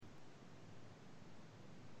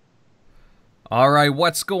All right,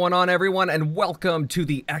 what's going on, everyone, and welcome to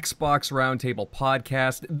the Xbox Roundtable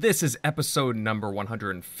Podcast. This is episode number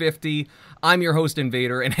 150. I'm your host,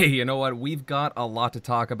 Invader, and hey, you know what? We've got a lot to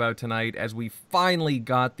talk about tonight as we finally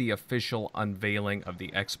got the official unveiling of the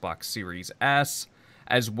Xbox Series S,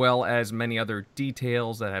 as well as many other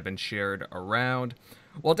details that have been shared around.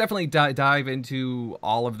 We'll definitely dive into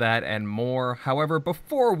all of that and more. However,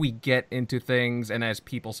 before we get into things, and as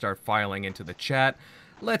people start filing into the chat,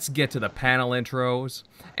 let's get to the panel intros.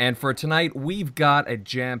 And for tonight, we've got a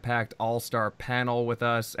jam-packed all-star panel with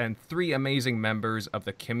us and three amazing members of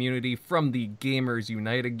the community from the Gamers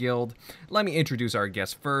United Guild. Let me introduce our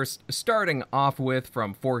guests first, starting off with,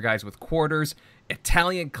 from Four Guys with Quarters,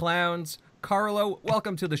 Italian Clowns. Carlo,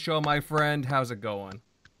 welcome to the show, my friend. How's it going?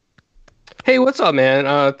 Hey, what's up,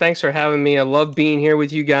 man? Thanks for having me. I love being here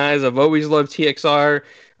with you guys. I've always loved TXR.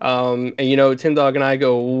 And you know, Tim Dog and I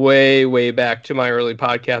go way, way back to my early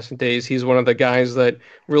podcasting days. He's one of the guys that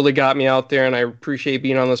really got me out there, and I appreciate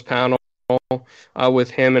being on this panel with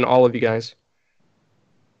him and all of you guys.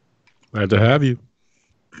 Glad to have you.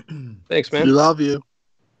 Thanks, man. We love you.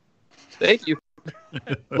 Thank you.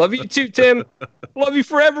 Love you too, Tim. Love you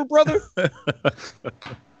forever, brother.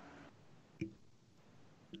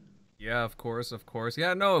 Yeah, of course.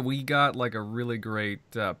 Yeah, no, we got like a really great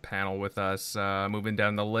panel with us. Moving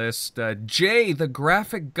down the list, Jay, the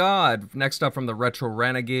Graphic God, next up from the Retro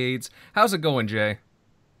Renegades. How's it going, Jay?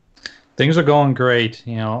 Things are going great.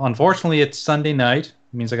 You know, unfortunately, it's Sunday night.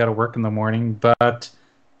 It means I got to work in the morning, but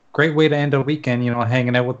great way to end a weekend, you know,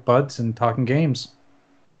 hanging out with buds and talking games.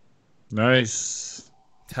 Nice.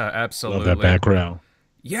 Absolutely. Love that background.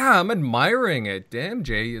 Yeah, I'm admiring it. Damn,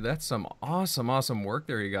 Jay, that's some awesome work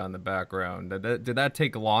there you got in the background. Did that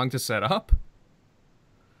take long to set up?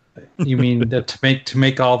 You mean to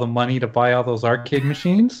make all the money to buy all those arcade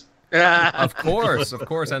machines? Of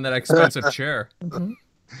course, and that expensive chair.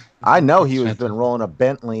 I know he was been rolling a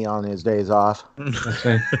Bentley on his days off.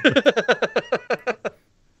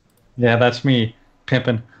 Yeah, that's me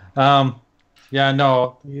pimping. Yeah,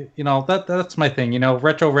 no, you know, that's my thing. You know,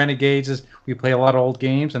 Retro Renegades is, we play a lot of old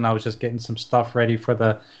games, and I was just getting some stuff ready for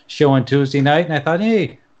the show on Tuesday night, and I thought,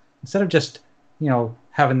 hey, instead of just, you know,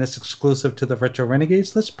 having this exclusive to the Retro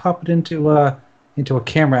Renegades, let's pop it into a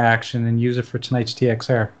camera action and use it for tonight's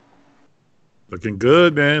TXR. Looking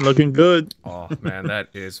good, man. Looking good. Oh, man, that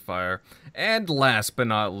is fire. And last but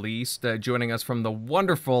not least, joining us from the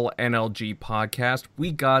wonderful NLG podcast,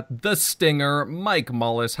 we got the Stinger, Mike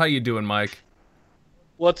Mullis. How you doing, Mike?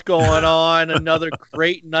 What's going on? Another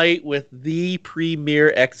great night with the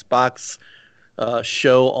premier Xbox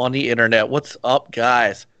show on the internet. What's up,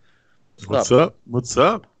 guys? What's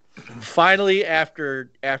up? Finally,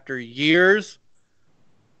 after years,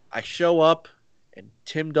 I show up and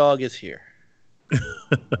Tim Dog is here.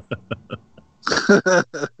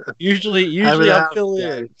 usually I'm filling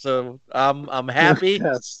in, so I'm happy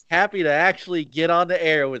happy to actually get on the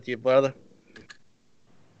air with you, brother.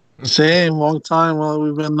 Same, long time. Well,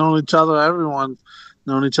 we've been knowing each other. Everyone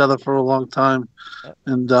known each other for a long time,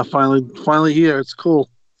 and finally here. It's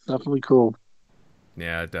cool. Definitely cool.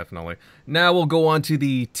 Yeah, definitely. Now we'll go on to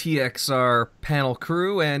the TXR panel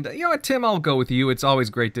crew, and you know what, Tim, I'll go with you. It's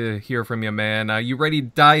always great to hear from you, man. You ready to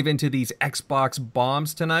dive into these Xbox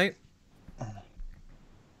bombs tonight?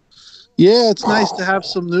 Yeah, it's nice to have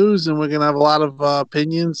some news, and we're going to have a lot of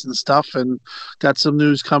opinions and stuff, and got some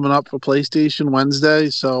news coming up for PlayStation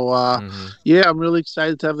Wednesday. So, yeah, I'm really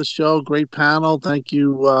excited to have the show. Great panel. Thank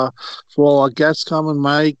you for all our guests coming,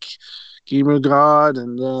 Mike, Gamer God,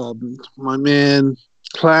 and my man,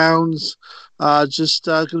 Clowns. Just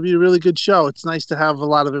going to be a really good show. It's nice to have a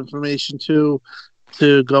lot of information, too,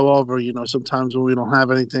 to go over. You know, sometimes when we don't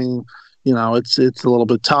have anything, you know, it's a little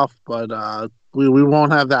bit tough, but we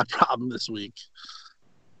won't have that problem this week.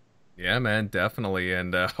 Yeah, man, definitely.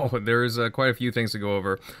 And there's quite a few things to go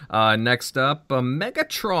over. Next up,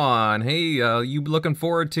 Megatron. Hey, you looking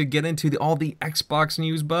forward to get into all the Xbox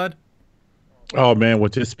news, bud? Oh, man,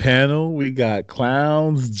 with this panel, we got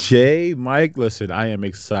Clowns, Jay, Mike. Listen, I am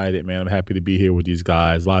excited, man. I'm happy to be here with these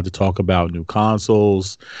guys. A lot to talk about, new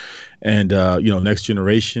consoles and, you know, next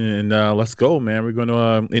generation. And let's go, man. We're going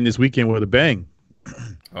to end this weekend with a bang.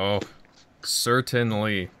 Oh,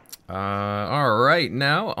 certainly. All right,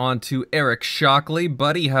 now on to Eric Shockley.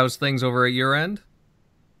 Buddy, how's things over at your end?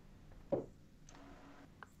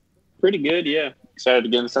 Pretty good, yeah. Excited to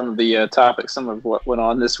get into some of the topics, some of what went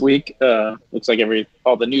on this week. Looks like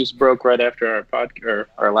all the news broke right after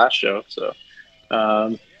our last show. So,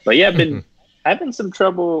 but yeah, I've been having some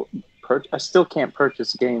trouble. I still can't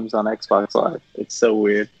purchase games on Xbox Live. It's so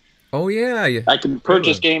weird. Oh yeah, I can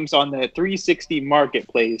purchase games on the 360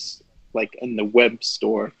 marketplace, like in the web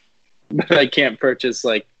store, but I can't purchase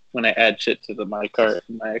like when I add shit to my cart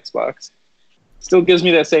in my Xbox. Still gives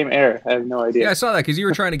me that same error. I have no idea. Yeah, I saw that because you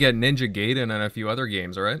were trying to get Ninja Gaiden and a few other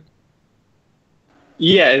games, right?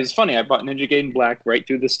 Yeah, it was funny. I bought Ninja Gaiden Black right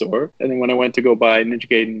through the store, and then when I went to go buy Ninja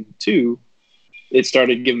Gaiden 2, it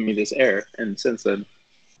started giving me this error, and since then,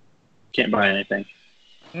 can't buy anything.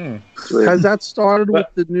 Has that started with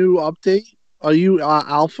the new update? Are you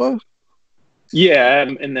alpha? Yeah,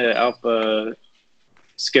 I'm in the alpha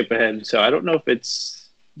skip ahead, so I don't know if it's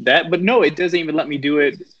that, but no, it doesn't even let me do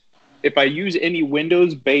it if I use any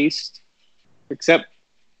Windows-based,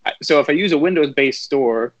 so if I use a Windows-based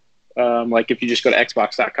store, like if you just go to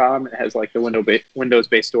Xbox.com, it has like the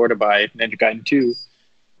Windows-based store to buy Ninja Gaiden 2.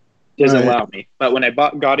 Doesn't allow me. But when I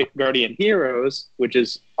bought Guardian Heroes, which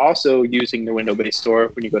is also using the Windows-based store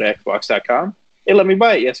when you go to Xbox.com, it let me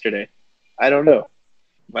buy it yesterday. I don't know.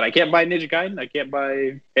 But I can't buy Ninja Gaiden. I can't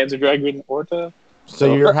buy Panzer Dragoon Orta.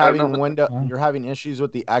 So you're having issues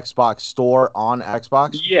with the Xbox store on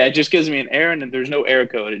Xbox? Yeah, it just gives me an error, and there's no error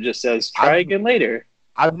code. It just says, try again later.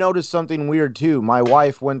 I've noticed something weird, too. My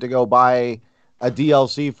wife went to go buy a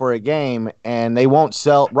DLC for a game, and they won't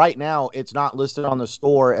sell. Right now, it's not listed on the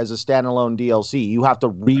store as a standalone DLC. You have to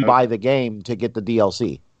rebuy the game to get the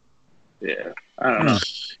DLC. Yeah, I don't know.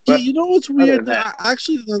 Yeah, you know what's weird?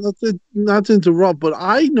 Actually, not to interrupt, but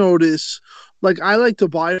I notice, like, I like to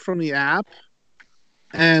buy from the app,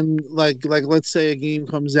 and like let's say a game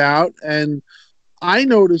comes out, and I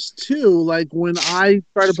notice too, like when I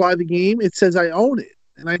try to buy the game, it says I own it,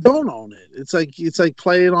 and I don't own it. It's like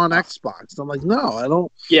play it on Xbox. I'm like, no, I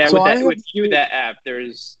don't. Yeah, so that app,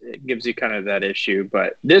 it gives you kind of that issue,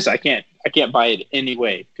 but this I can't buy it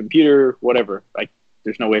anyway. Computer, whatever. Like,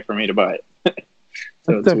 there's no way for me to buy it.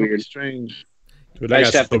 So it's weird. Strange. But I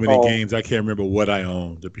got so many games I can't remember what I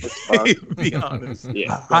own, to be honest.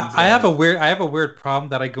 Yeah. I have a weird problem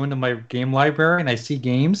that I go into my game library and I see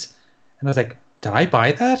games and I was like, did I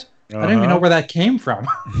buy that? I don't even know where that came from.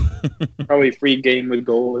 Probably free game with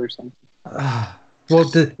gold or something. Well,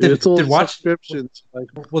 did Watch subscriptions?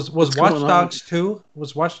 Was Watch Dogs 2?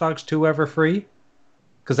 Was Watch Dogs 2 ever free?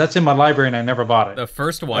 Because that's in my library and I never bought it. The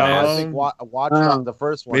first one I think Watch Dogs, the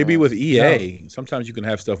first one. Maybe with EA. Sometimes you can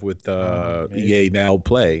have stuff with EA Now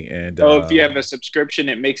Play. And if you have a subscription,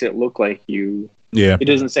 it makes it look like you. Yeah. It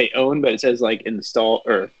doesn't say own, but it says like install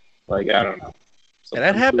or like I don't know. And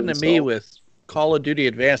that happened to me with Call of Duty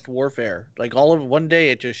Advanced Warfare. Like all of one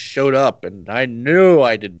day, it just showed up, and I knew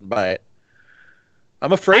I didn't buy it.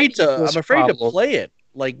 I'm afraid to play it.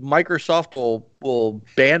 Like Microsoft will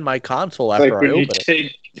ban my console after I open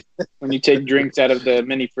it. When you take drinks out of the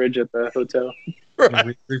mini fridge at the hotel.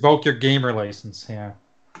 Right. Revoke your gamer license. Yeah.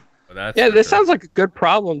 Well, this sounds like a good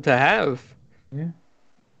problem to have.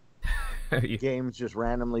 Yeah. Games just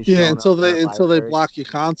randomly. Until they block your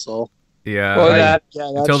console. Yeah. Well, that's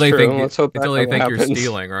until they true. think you're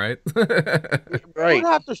stealing, right? Right.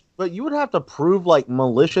 You would have to prove like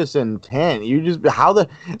malicious intent.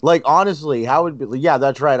 Honestly, how would be? Yeah,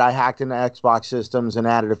 that's right. I hacked into Xbox systems and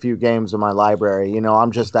added a few games in my library.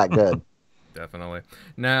 I'm just that good. Definitely.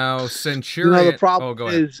 Now, Centurion. The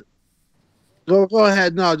problem is. Go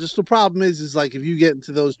ahead. No, just the problem is like if you get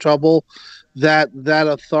into those trouble, that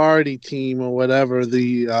authority team or whatever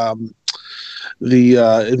the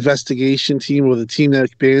investigation team or the team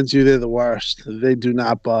that bans you, they're the worst. They do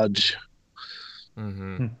not budge.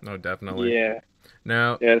 Mm-hmm. No, definitely. Yeah.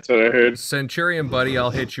 Now, that's what I heard. Centurion buddy,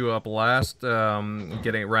 I'll hit you up last.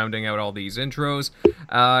 Rounding out all these intros.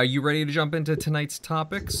 You ready to jump into tonight's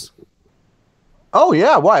topics? Oh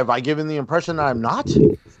yeah. Why have I given the impression that I'm not?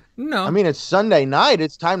 No. I mean, it's Sunday night.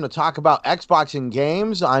 It's time to talk about Xbox and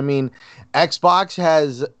games. I mean, Xbox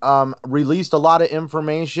has released a lot of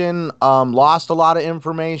information, lost a lot of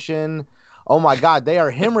information. Oh, my God. They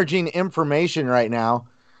are hemorrhaging information right now.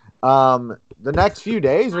 The next few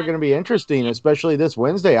days are going to be interesting, especially this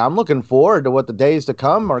Wednesday. I'm looking forward to what the days to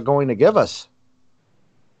come are going to give us.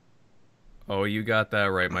 Oh, you got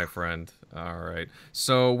that right, my friend. All right.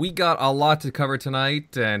 So we got a lot to cover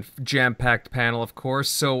tonight and jam-packed panel, of course.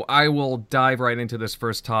 So I will dive right into this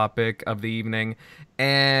first topic of the evening.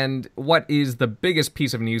 And what is the biggest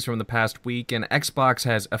piece of news from the past week? And Xbox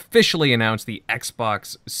has officially announced the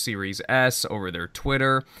Xbox Series S over their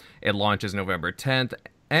Twitter. It launches November 10th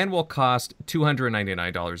and will cost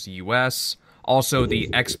 $299 US. Also, the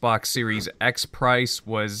Xbox Series X price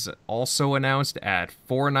was also announced at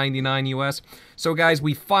 $499 US. So guys,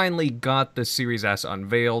 we finally got the Series S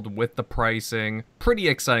unveiled with the pricing. Pretty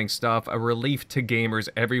exciting stuff, a relief to gamers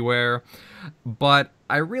everywhere. But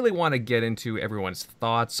I really want to get into everyone's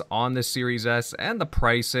thoughts on the Series S and the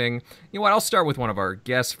pricing. You know what? I'll start with one of our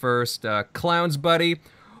guests first. Clowns Buddy,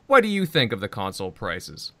 what do you think of the console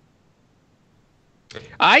prices?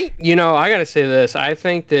 I gotta say this. I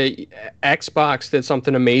think that Xbox did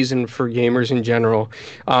something amazing for gamers in general.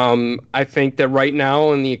 I think that right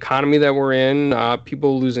now in the economy that we're in,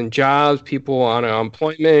 people losing jobs, people on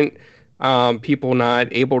unemployment, people not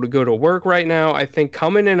able to go to work right now. I think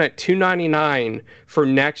coming in at $299 for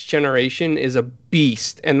next generation is a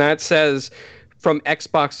beast, and that says from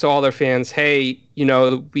Xbox to all their fans, hey,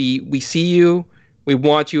 we see you, we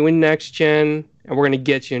want you in next gen, and we're gonna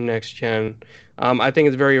get you in next gen. I think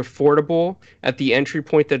it's very affordable at the entry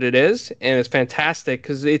point that it is, and it's fantastic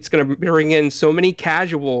because it's going to bring in so many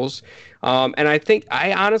casuals. And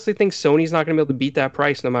I honestly think Sony's not going to be able to beat that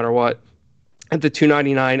price no matter what at the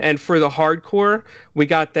 $299. And for the hardcore, we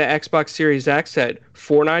got the Xbox Series X at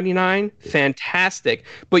 $499. Fantastic.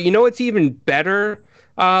 But it's even better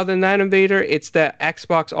than that, Invader? It's the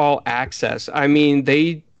Xbox All Access. I mean,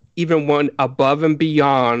 they even went above and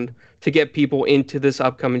beyond to get people into this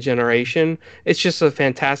upcoming generation. It's just a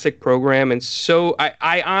fantastic program. And so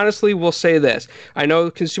I honestly will say this. I know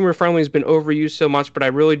consumer friendly has been overused so much, but I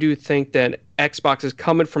really do think that Xbox is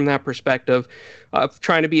coming from that perspective of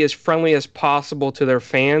trying to be as friendly as possible to their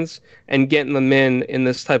fans and getting them in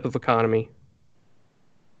this type of economy.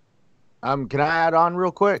 Can I add on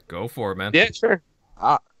real quick? Go for it, man. Yeah, sure.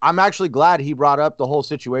 I'm actually glad he brought up the whole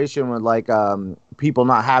situation with people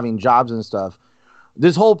not having jobs and stuff.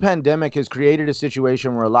 This whole pandemic has created a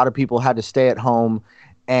situation where a lot of people had to stay at home.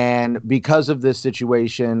 And because of this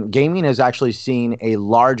situation, gaming has actually seen a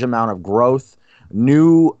large amount of growth.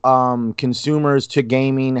 New consumers to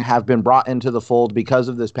gaming have been brought into the fold because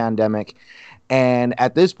of this pandemic. And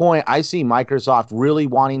at this point, I see Microsoft really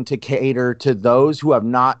wanting to cater to those who have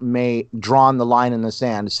not drawn the line in the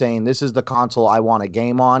sand, saying, this is the console I want to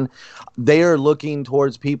game on. They are looking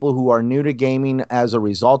towards people who are new to gaming as a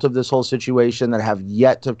result of this whole situation that have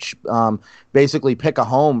yet to basically pick a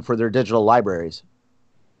home for their digital libraries.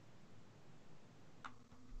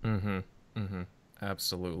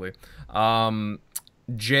 Absolutely.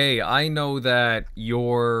 Jay, I know that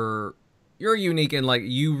you're unique and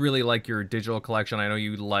you really like your digital collection. I know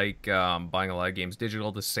you like buying a lot of games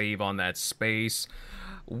digital to save on that space.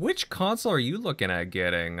 Which console are you looking at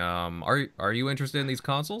getting? Are you interested in these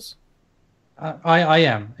consoles? I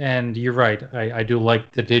am, and you're right. I do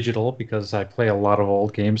like the digital because I play a lot of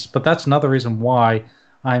old games, but that's another reason why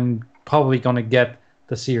I'm probably going to get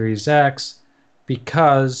the Series X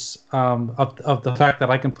because of the fact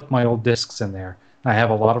that I can put my old discs in there. I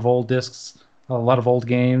have a lot of old discs, a lot of old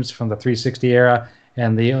games from the 360 era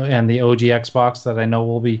and the OG Xbox that I know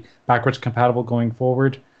will be backwards compatible going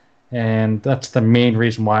forward, and that's the main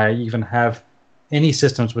reason why I even have any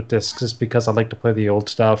systems with discs is because I like to play the old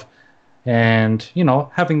stuff. And,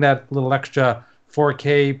 having that little extra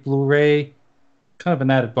 4K Blu-ray, kind of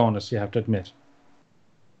an added bonus, you have to admit.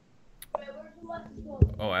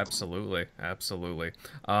 Oh, absolutely. Absolutely.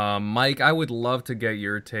 Mike, I would love to get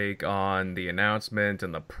your take on the announcement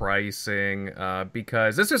and the pricing,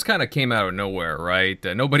 because this just kind of came out of nowhere, right?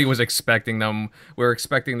 Nobody was expecting them. We were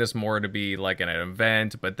expecting this more to be like an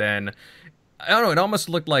event, but then I don't know, it almost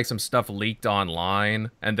looked like some stuff leaked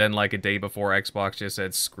online, and then a day before Xbox just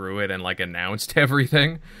said screw it and announced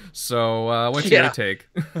everything. So what's your take?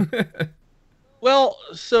 Well,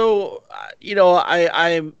 so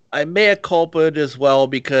I mea culpa as well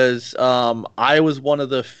because I was one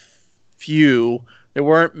of the few. There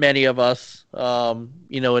weren't many of us, in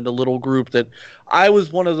the little group that I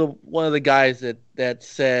was one of the guys that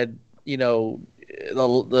said,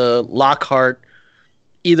 the Lockhart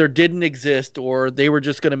either didn't exist or they were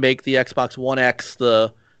just going to make the Xbox One X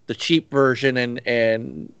the cheap version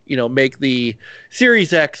and make the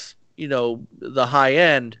Series X the high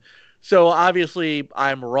end. So obviously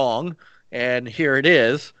I'm wrong, and here it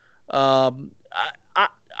is. I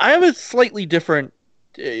have a slightly different.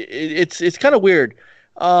 It's kind of weird.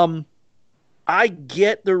 I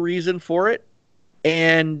get the reason for it,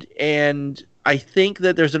 and I think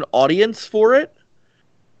that there's an audience for it.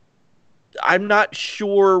 I'm not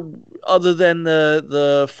sure, other than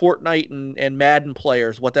the Fortnite and Madden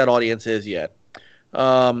players, what that audience is yet.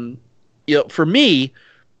 For me,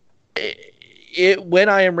 when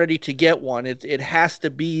I am ready to get one, it has to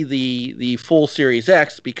be the full Series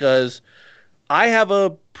X because I have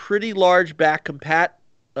a pretty large back compat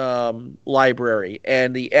library,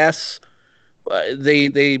 and the S,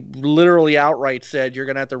 they literally outright said you're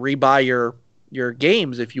gonna have to rebuy your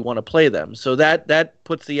games if you want to play them. So that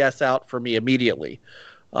puts the S out for me immediately.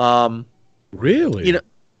 Really?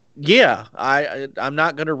 yeah, I'm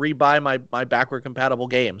not going to rebuy my backward compatible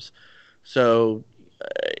games. So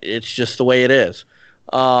it's just the way it is.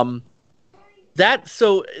 That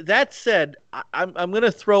said, I'm going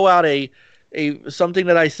to throw out a something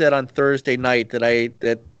that I said on Thursday night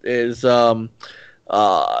that is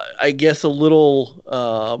I guess a little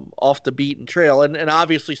off the beaten trail, and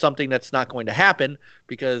obviously something that's not going to happen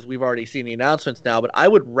because we've already seen the announcements now. But I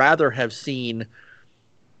would rather have seen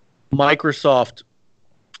Microsoft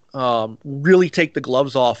really take the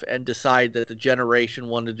gloves off and decide that the generation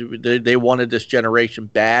they wanted this generation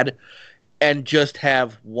bad, and just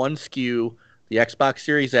have one SKU, the Xbox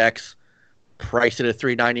Series X, price it at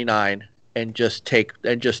 $399, and just take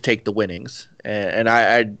the winnings. And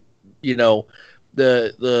I you know,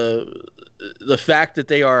 the fact that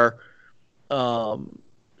they are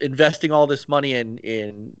investing all this money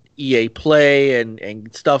in EA Play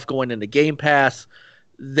and stuff going into Game Pass,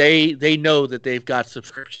 they know that they've got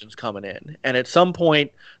subscriptions coming in, and at some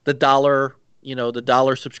point the dollar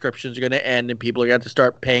subscriptions are going to end and people are going to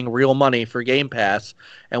start paying real money for Game Pass.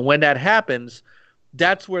 And when that happens,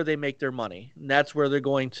 that's where they make their money, and that's where they're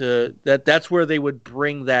going to that's where they would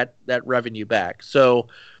bring that revenue back. So,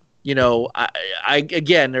 you know,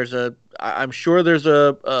 I'm sure there's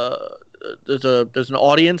an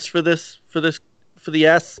audience for the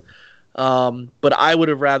S. But I would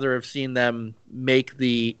have rather have seen them make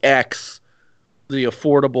the X the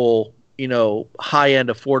affordable, high-end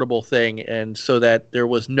affordable thing, and so that there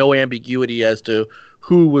was no ambiguity as to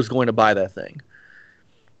who was going to buy that thing.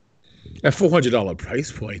 At $400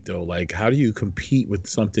 price point, though, like, how do you compete with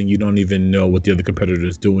something you don't even know what the other competitor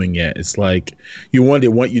is doing yet? It's like they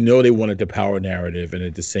wanted the power narrative, and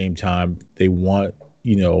at the same time they want,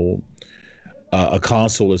 a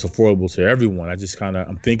console that's affordable to everyone.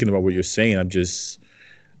 I'm thinking about what you're saying.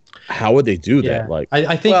 How would they do that? Like,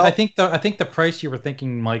 I think the price you were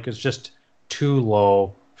thinking, Mike, is just too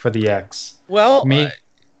low for the X. Well, but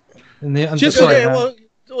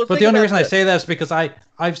the only reason I say that is because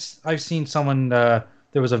I've seen someone. There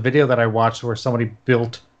was a video that I watched where somebody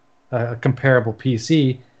built a comparable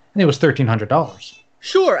PC, and it was $1,300.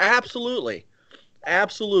 Sure, absolutely.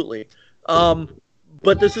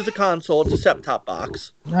 But this is a console; it's a set-top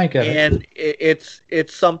box. I get it, and it's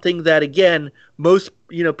something that, again, most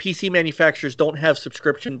PC manufacturers don't have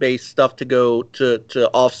subscription-based stuff to go to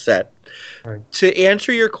offset. Right. To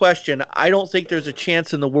answer your question, I don't think there's a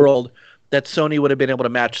chance in the world that Sony would have been able to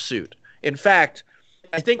match suit. In fact,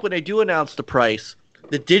 I think when they do announce the price,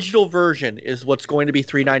 the digital version is what's going to be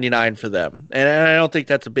 $399 for them, and I don't think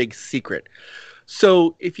that's a big secret.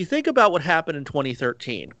 So if you think about what happened in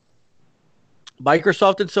 2013.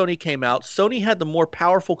 Microsoft and Sony came out. Sony had the more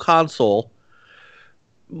powerful console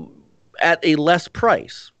at a less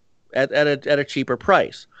price, at a cheaper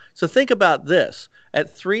price. So think about this: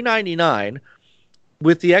 at $399,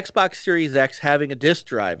 with the Xbox Series X having a disc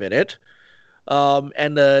drive in it,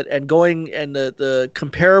 and the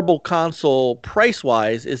comparable console price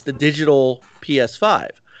wise is the digital PS5.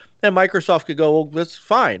 And Microsoft could go, well, that's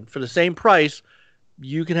fine, for the same price,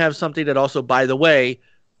 you can have something that also, by the way,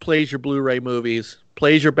 plays your Blu-ray movies,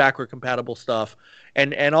 plays your backward compatible stuff,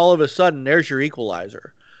 and all of a sudden there's your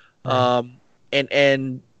equalizer. Right.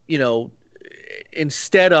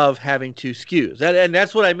 Instead of having two SKUs, and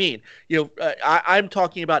that's what I mean. I'm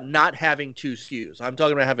talking about not having two SKUs. I'm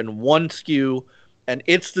talking about having one SKU, and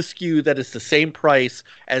it's the SKU that is the same price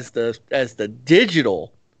as the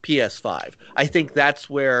digital PS5. I think that's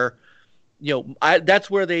where that's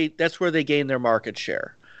where they gain their market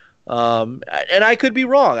share. And I could be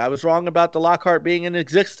wrong. I was wrong about the Lockhart being in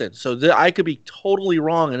existence, so I could be totally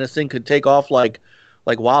wrong, and this thing could take off like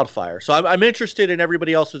wildfire. So I'm interested in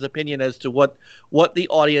everybody else's opinion as to what the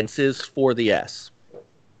audience is for the S.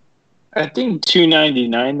 I think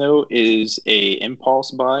 $299 though is a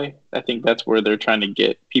impulse buy. I think that's where they're trying to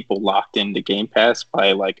get people locked into Game Pass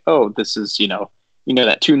by like, oh, this is that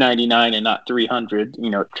 $299 and not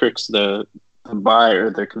 $300. Tricks the buyer,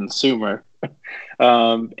 the consumer.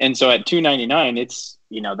 And so at $299, it's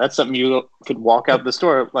that's something you could walk out the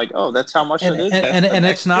store like, oh, that's how much it is. And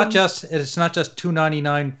it's not just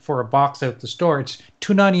 $299 for a box out the store. It's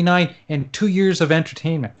 $299 and 2 years of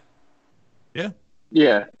entertainment. Yeah.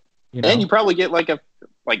 And you probably get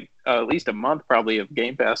at least a month probably of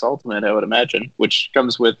Game Pass Ultimate, I would imagine, which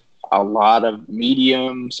comes with a lot of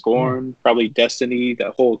Medium, Scorn, probably Destiny,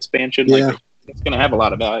 the whole expansion. Yeah. It's going to have a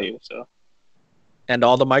lot of value. So. And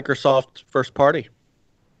all the Microsoft first party.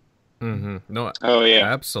 Mm-hmm. No. Oh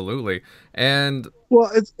yeah, absolutely. And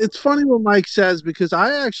well, it's funny what Mike says, because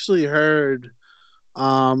I actually heard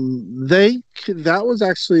That was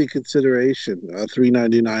actually a consideration,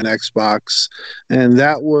 $399 Xbox, and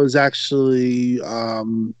that was actually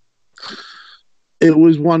it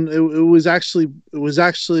was one. It was actually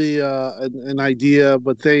an idea,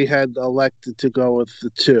 but they had elected to go with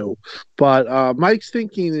the two. But Mike's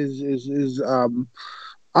thinking is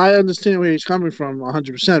I understand where he's coming from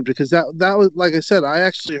 100% because that was, like I said, I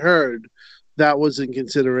actually heard that was in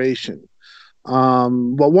consideration.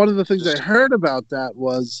 But one of the things I heard about that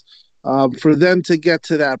was for them to get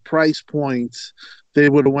to that price point, they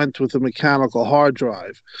would have went with a mechanical hard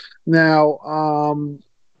drive. Now,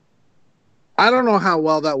 I don't know how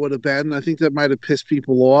well that would have been. I think that might have pissed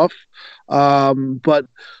people off. But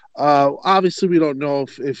obviously, we don't know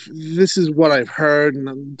if this is what I've heard, and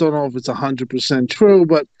I don't know if it's 100% true,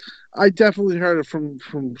 but I definitely heard it from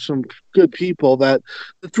some good people that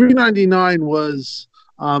the $399 was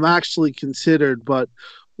actually considered, but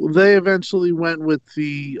they eventually went with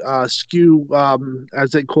the SKU,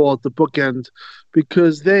 as they call it, the bookend,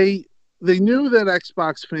 because they knew that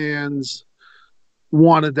Xbox fans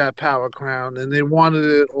wanted that Power Crown and they wanted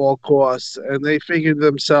it at all costs, and they figured to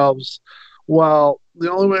themselves, well, the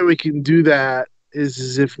only way we can do that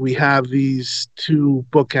is if we have these two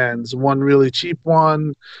bookends, one really cheap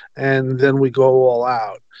one, and then we go all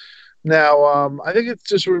out. Now, I think it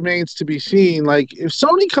just remains to be seen. Like, if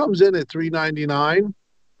Sony comes in at $399,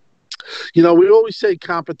 we always say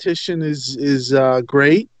competition is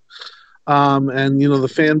great, and the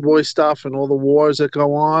fanboy stuff and all the wars that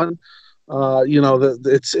go on.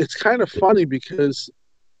 It's kind of funny because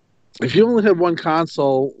if you only had one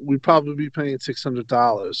console, we'd probably be paying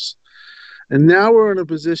 $600, and now we're in a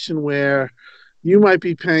position where you might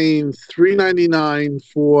be paying $399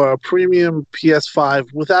 for a premium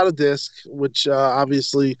PS5 without a disc, which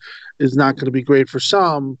obviously is not going to be great for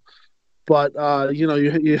some. But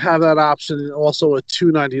you have that option, and also a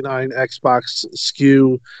 $299 Xbox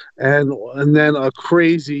SKU, and then a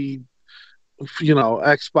crazy,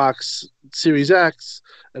 Xbox Series X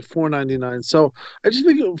at $499. So I just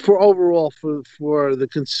think for overall for the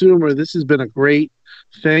consumer, this has been a great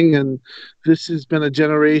thing, and this has been a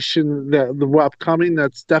generation that the upcoming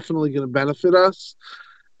that's definitely going to benefit us.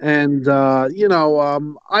 And I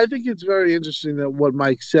think it's very interesting that what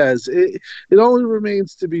Mike says. It only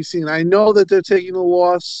remains to be seen. I know that they're taking a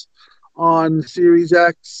loss on Series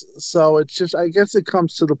X, so it's just, I guess it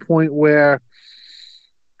comes to the point where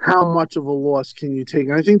how much of a loss can you take?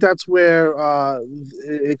 And I think that's where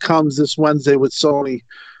it comes this Wednesday with Sony.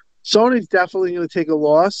 Sony's definitely going to take a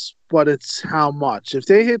loss, but it's how much. If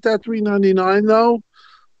they hit that $399, though,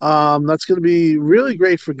 that's going to be really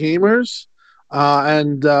great for gamers.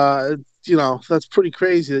 And that's pretty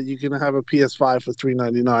crazy that you can have a PS5 for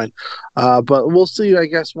 $399. But we'll see, I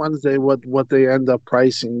guess, Wednesday what they end up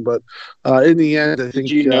pricing. But in the end, I think.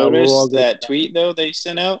 Did you notice that tweet though they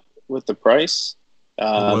sent out with the price?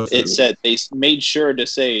 It said they made sure to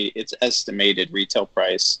say it's estimated retail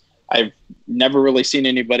price. I've never really seen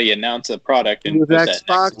anybody announce a product and with put Xbox.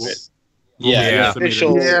 that next to it. Yeah,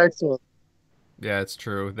 official. Yeah, excellent. Yeah, it's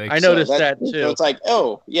true. I noticed that too. So it's like,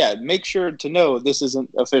 oh yeah, make sure to know this isn't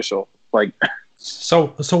official. Like,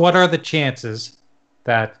 so what are the chances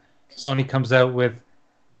that Sony comes out with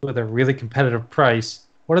a really competitive price?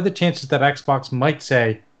 What are the chances that Xbox might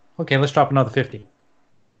say, okay, let's drop another $50?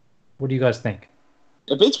 What do you guys think?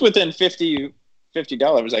 If it's within $50,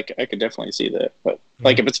 I could definitely see that. But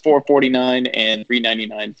like if it's $449 and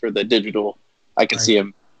 $399 for the digital, I could see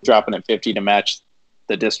them dropping at $50 to match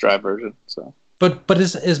the disc drive version. So. But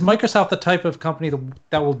is Microsoft the type of company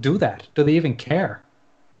that will do that? Do they even care?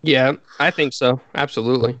 Yeah, I think so.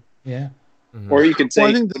 Absolutely. Yeah. Mm-hmm. Or you could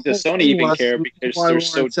say, does Sony even care because they're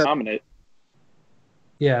so dominant?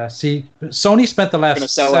 Yeah. See, Sony spent the last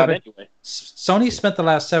Sony spent the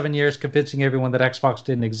last 7 years convincing everyone that Xbox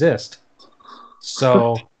didn't exist.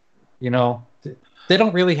 So, they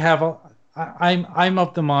don't really have I'm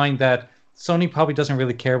of the mind that Sony probably doesn't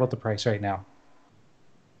really care about the price right now.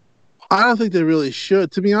 I don't think they really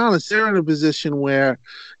should. To be honest, they're in a position where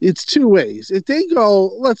it's two ways. If they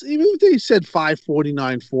go, even if they said $549,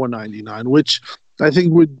 $499, which I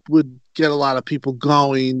think would get a lot of people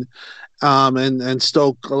going, and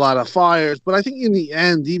stoke a lot of fires. But I think in the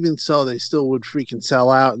end, even so, they still would freaking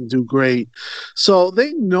sell out and do great. So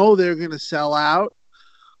they know they're going to sell out.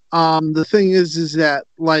 The thing is that,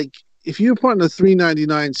 like, if you're putting a $399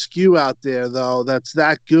 SKU out there, though, that's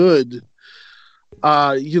that good,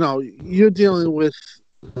 you're dealing with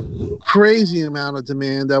crazy amount of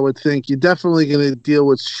demand. I would think you're definitely going to deal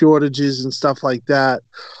with shortages and stuff like that.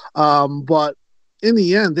 But in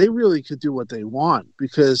the end, they really could do what they want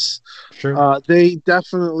because Sure. they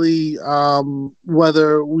definitely,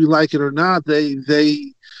 whether we like it or not,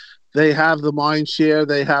 they have the mind share,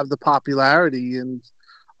 they have the popularity, and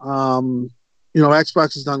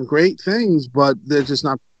Xbox has done great things, but they're just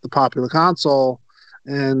not the popular console,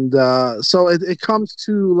 and so it comes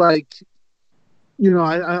to like,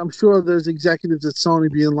 I'm sure there's executives at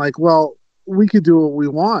Sony being like, well, we could do what we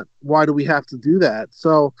want. Why do we have to do that?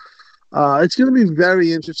 So it's going to be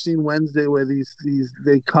very interesting Wednesday where these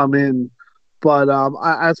they come in. But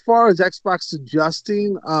as far as Xbox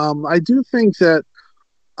adjusting, I do think that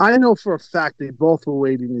I know for a fact they both were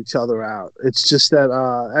waiting each other out. It's just that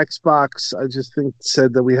Xbox, I just think,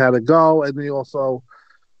 said that we had to go, and they also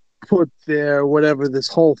put their whatever this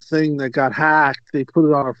whole thing that got hacked. They put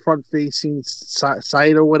it on a front-facing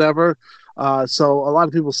site or whatever. So a lot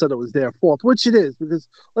of people said it was their fault, which it is, because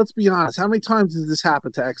let's be honest, how many times does this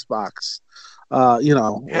happen to Xbox?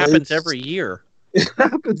 It happens every year. It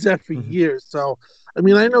happens every year. So, I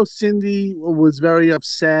mean, I know Cindy was very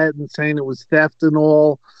upset and saying it was theft and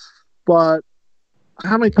all, but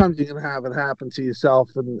how many times are you going to have it happen to yourself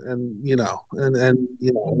and not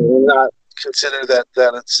consider that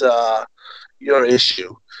it's your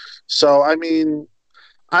issue? So, I mean,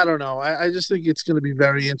 I don't know. I just think it's going to be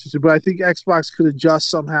very interesting. But I think Xbox could adjust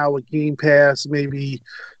somehow with Game Pass, maybe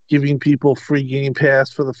giving people free Game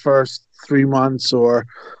Pass for the first 3 months or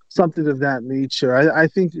something of that nature. I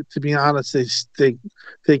think, to be honest, they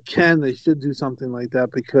should do something like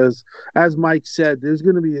that because, as Mike said, there's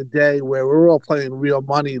going to be a day where we're all playing real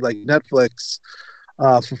money like Netflix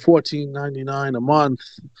for $14.99 a month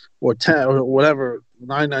or $10 or whatever,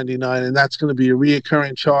 $9.99, and that's going to be a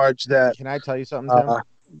reoccurring charge that. Can I tell you something, Tim?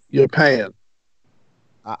 You're paying.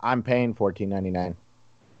 I'm paying $14.99.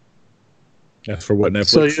 That's for what Netflix?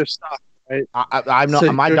 So you're stuck, right? I'm not.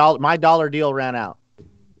 So my dollar deal ran out.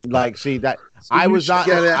 Like, see that so I was not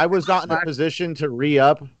in a position to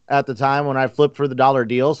re-up at the time when I flipped for the dollar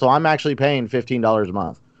deal. So I'm actually paying $15 a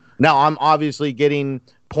month. Now I'm obviously getting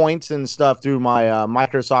points and stuff through my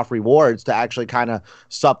Microsoft rewards to actually kind of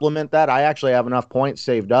supplement that. I actually have enough points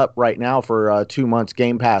saved up right now for 2 months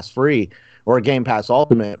Game Pass free or Game Pass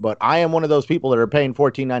Ultimate. But I am one of those people that are paying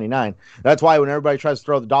 $14.99. That's why when everybody tries to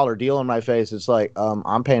throw the dollar deal in my face, it's like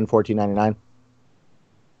I'm paying $14.99.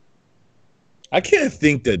 I can't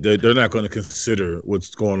think that they're not going to consider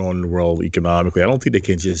what's going on in the world economically. I don't think they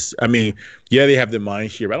can just, I mean, yeah, they have the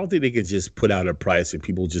mind share, but I don't think they can just put out a price and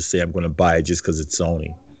people just say, I'm going to buy it just because it's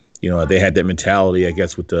Sony. They had that mentality, I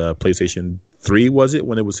guess, with the PlayStation 3, was it,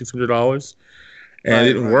 when it was $600? And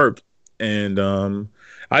it didn't work. And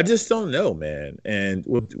I just don't know, man. And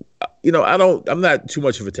I'm not too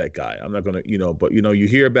much of a tech guy. I'm not gonna, but you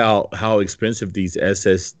hear about how expensive these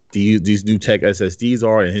these new tech SSDs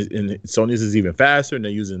are, and Sony's is even faster, and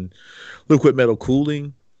they're using liquid metal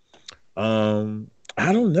cooling. I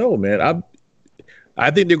don't know, man.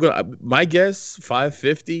 I think they're gonna. My guess,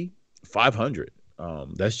 550, 500.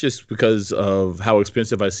 That's just because of how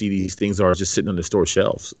expensive I see these things are just sitting on the store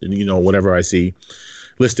shelves, and whatever I see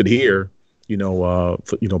listed here.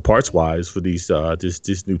 Parts wise for these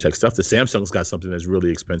this new tech stuff. The Samsung's got something that's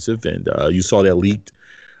really expensive, and you saw that leaked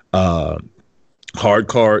hard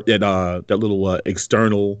card, that little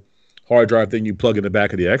external hard drive thing you plug in the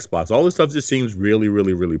back of the Xbox. All this stuff just seems really,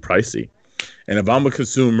 really, really pricey. And if I'm a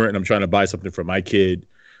consumer and I'm trying to buy something for my kid,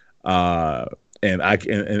 and I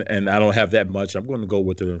don't have that much, I'm going to go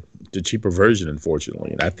with the cheaper version,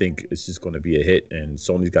 unfortunately. And I think it's just going to be a hit, and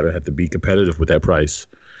Sony's got to have to be competitive with that price.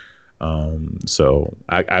 So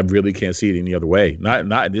I really can't see it any other way.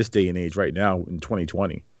 Not in this day and age right now in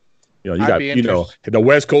 2020. You got, the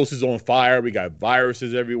West Coast is on fire. We got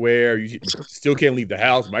viruses everywhere. You still can't leave the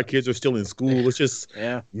house. My kids are still in school. It's just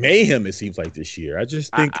mayhem, it seems like, this year. I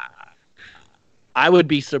just think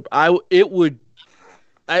it would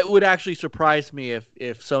actually surprise me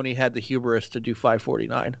if Sony had the hubris to do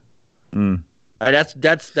 $549. That's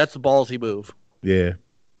a ballsy move. Yeah.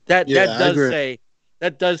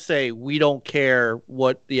 That does say we don't care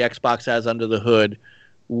what the Xbox has under the hood.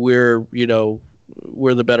 We're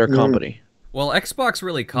the better company. Well, Xbox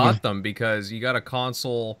really caught them because you got a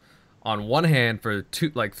console on one hand for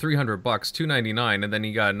 $300, $299, and then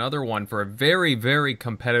you got another one for a very, very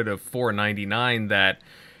competitive $499 that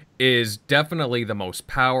is definitely the most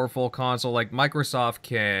powerful console. Like, Microsoft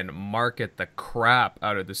can market the crap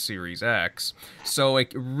out of the Series X, so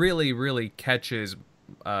it really, really catches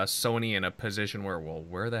Sony in a position where, well,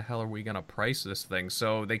 where the hell are we going to price this thing?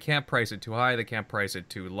 So they can't price it too high, they can't price it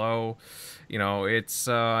too low. It's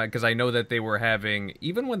because I know that they were having,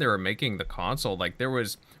 even when they were making the console, like, there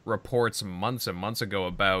was reports months and months ago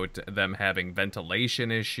about them having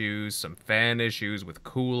ventilation issues, some fan issues with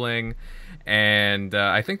cooling, and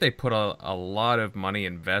I think they put a lot of money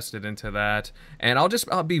invested into that. And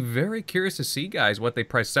I'll be very curious to see, guys, what they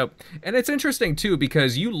priced out. And it's interesting too,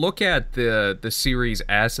 because you look at the Series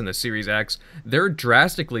S and the Series X, they're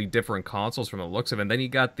drastically different consoles from the looks of it. And then you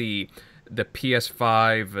got the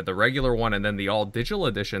PS5, the regular one, and then the all digital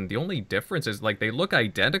edition. The only difference is like they look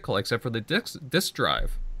identical except for the disc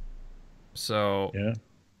drive. So yeah,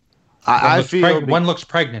 I feel one looks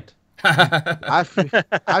pregnant. I feel think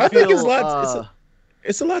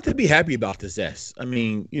it's a lot to be happy about this S. I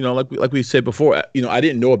mean, you know, like we said before, you know, I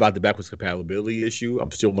didn't know about the backwards compatibility issue. I'm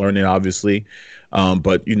still learning, obviously.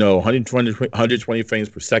 But you know, 120 frames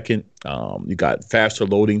per second. You got faster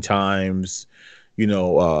loading times. You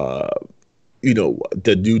know,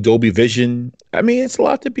 the new Dolby Vision. I mean, it's a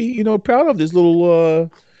lot to be, you know, proud of. This little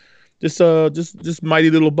this mighty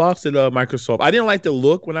little box at Microsoft. I didn't like the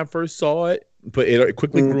look when I first saw it, but it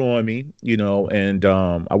quickly grew on me, you know. And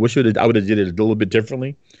I wish I would have did it a little bit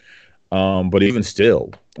differently. But even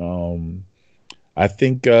still, I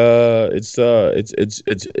think it's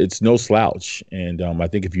no slouch. And I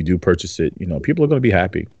think if you do purchase it, you know, people are going to be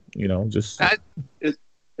happy. You know, just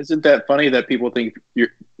isn't that funny that people think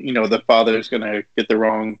the father's going to get the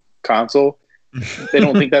wrong console? They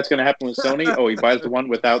don't think that's going to happen with Sony. Oh, he buys the one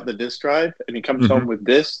without the disc drive, and he comes home with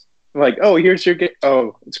this. Like, oh, here's your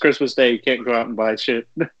oh, it's Christmas Day. You can't go out and buy shit.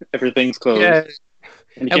 Everything's closed. Yeah.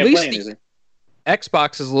 And you At can't least play anything.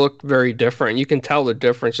 Xboxes look very different. You can tell the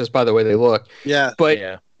difference just by the way they look. Yeah. But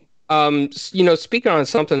Yeah. Speaking on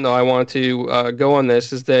something though, I want to go on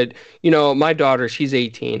this is that, you know, my daughter, she's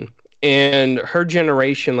 18. And her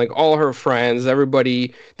generation, like all her friends,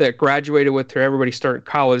 everybody that graduated with her, everybody started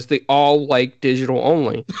college, they all like digital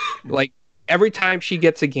only. Like every time she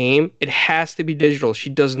gets a game, it has to be digital. She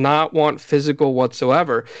does not want physical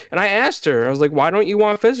whatsoever. And I asked her, I was like, why don't you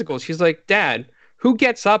want physical? She's like, Dad, who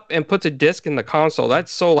gets up and puts a disc in the console?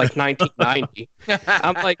 That's so like 1990.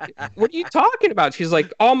 I'm like, what are you talking about? She's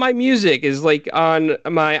like, all my music is like on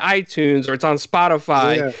my iTunes or it's on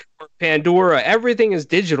Spotify or Pandora. Everything is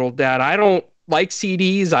digital, Dad. I don't like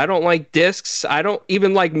CDs. I don't like discs. I don't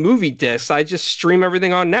even like movie discs. I just stream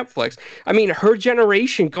everything on Netflix. I mean, her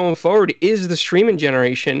generation going forward is the streaming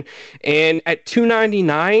generation. And at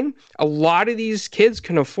 $299, a lot of these kids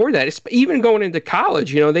can afford that. It's even going into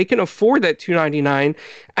college, you know, they can afford that $299.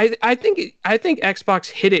 I think Xbox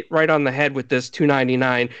hit it right on the head with this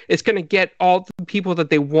 $299. It's going to get all the people that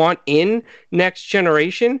they want in next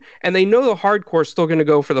generation, and they know the hardcore is still going to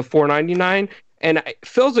go for the $499. And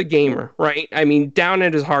Phil's a gamer, right? I mean, down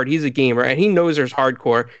at his heart, he's a gamer, and he knows there's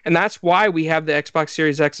hardcore, and that's why we have the Xbox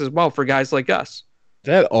Series X as well for guys like us.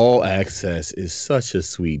 That all access is such a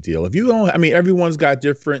sweet deal. If you don't, I mean, everyone's got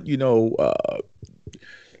different, you know,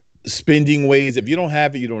 spending ways. If you don't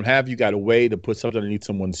have it, you don't have. You got a way to put something underneath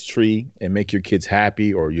someone's tree and make your kids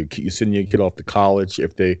happy, or you send your kid off to college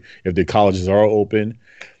if the colleges are open.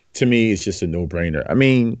 To me, it's just a no-brainer. I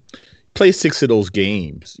mean, play 6 of those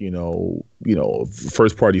games. You know,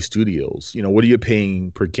 first-party studios. You know, what are you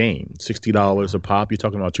paying per game? $60 a pop. You're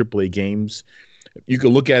talking about AAA games. You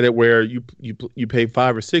could look at it where you pay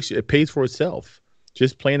 5 or 6. It pays for itself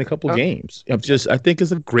just playing a couple games. I think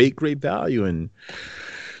it's a great value, and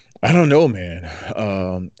I don't know, man.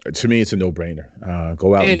 To me, it's a no-brainer.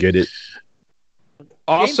 Go out and get it.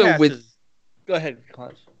 Also, go ahead,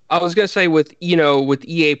 Klaus. I was gonna say with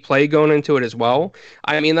EA Play going into it as well.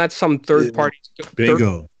 I mean, that's some third party.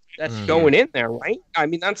 Bingo. That's going in there, right? I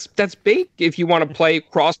mean, that's big if you want to play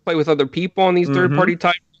cross-play with other people on these third-party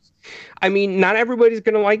titles. I mean, not everybody's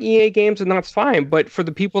going to like EA games, and that's fine. But for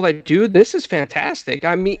the people that do, this is fantastic.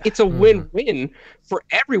 I mean, it's a win-win for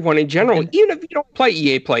everyone in general. Even if you don't play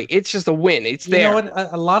EA Play, it's just a win. It's there. You know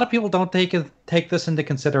what? A lot of people don't take this into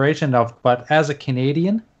consideration but as a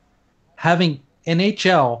Canadian, having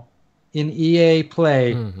NHL in EA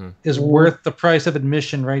Play is worth the price of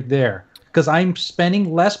admission right there. Because I'm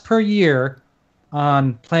spending less per year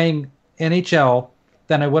on playing NHL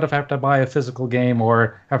than I would have to buy a physical game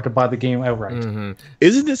or have to buy the game outright.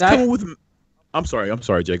 Isn't this coming with... I'm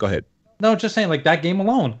sorry, Jay. Go ahead. No, just saying, like, that game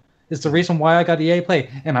alone is the reason why I got EA Play.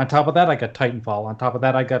 And on top of that, I got Titanfall. On top of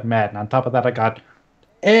that, I got Madden. On top of that, I got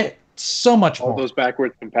so much more. All those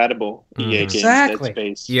backwards compatible EA games. Exactly. Dead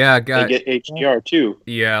Space. Yeah, they get HDR too.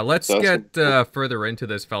 Yeah, let's get further into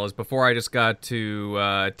this, fellas. Before I just got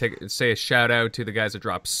to say a shout out to the guys that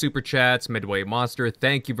dropped super chats. Midway Monster,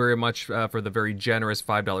 thank you very much for the very generous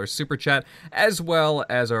 $5 super chat, as well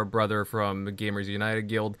as our brother from the Gamers United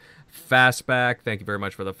Guild, Fastback, thank you very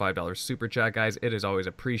much for the $5 super chat, guys. It is always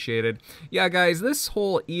appreciated. Yeah, guys, this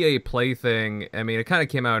whole EA Play thing, I mean, it kind of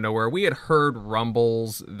came out of nowhere. We had heard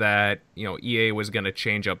rumbles that, EA was going to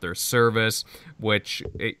change up their service, which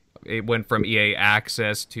it went from EA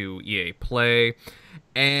Access to EA Play.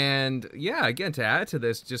 And yeah, again, to add to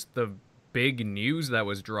this, just the big news that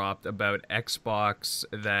was dropped about Xbox,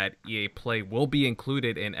 that EA Play will be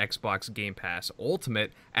included in Xbox Game Pass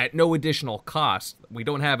Ultimate at no additional cost. We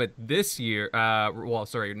don't have it this year.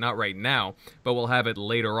 Not right now, but we'll have it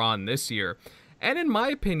later on this year. And in my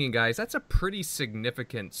opinion, guys, that's a pretty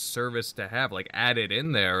significant service to have, added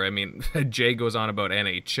in there. I mean, Jay goes on about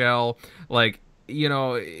NHL.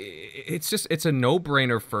 It's a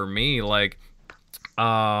no-brainer for me.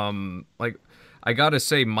 I gotta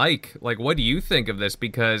say, Mike, what do you think of this?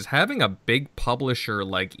 Because having a big publisher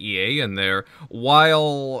like EA in there,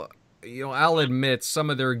 while, I'll admit some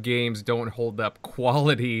of their games don't hold up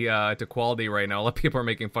quality to quality right now. A lot of people are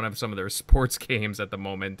making fun of some of their sports games at the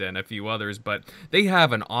moment and a few others, but they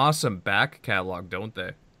have an awesome back catalog, don't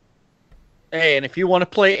they? Hey, and if you want to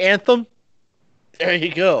play Anthem, there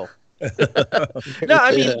you go. No,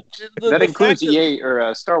 I mean... that includes EA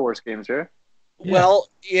or Star Wars games, right? Well,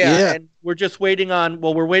 yeah, and we're just waiting on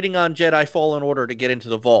Jedi Fallen Order to get into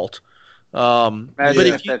the vault. But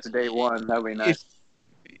if that's day one, that'd be nice.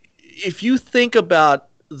 If you think about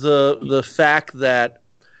the fact that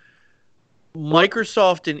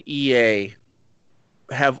Microsoft and EA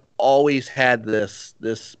have always had this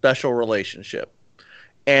special relationship,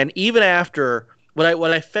 and even after what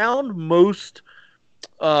I found most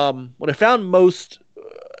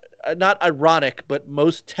not ironic, but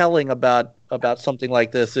most telling about something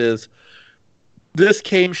like this is this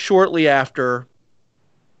came shortly after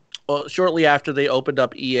they opened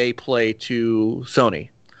up EA Play to Sony.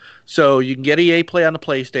 So you can get EA Play on the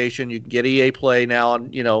PlayStation, you can get EA Play now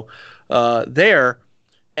on, there.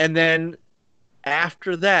 And then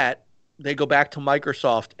after that, they go back to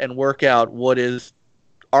Microsoft and work out what is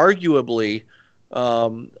arguably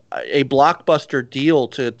a blockbuster deal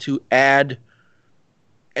to add.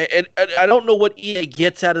 And I don't know what EA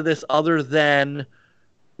gets out of this other than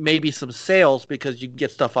maybe some sales, because you can get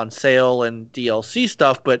stuff on sale and DLC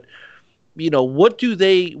stuff. But, what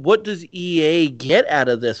does EA get out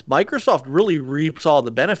of this? Microsoft really reaps all the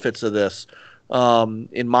benefits of this,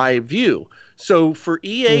 in my view. So for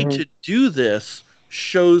EA to do this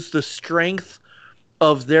shows the strength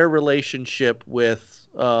of their relationship with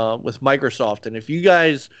Microsoft. And if you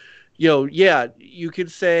guys... you could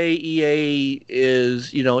say EA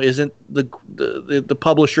isn't the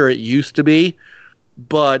publisher it used to be,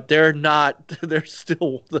 but they're not. They're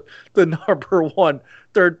still the number one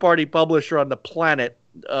third-party publisher on the planet,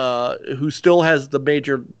 who still has the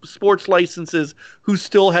major sports licenses, who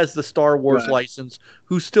still has the Star Wars license,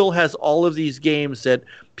 who still has all of these games that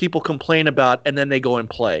people complain about, and then they go and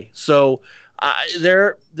play. So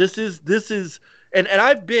this is, and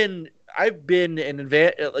I've been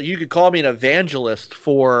you could call me an evangelist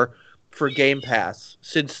for Game Pass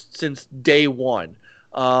since day one.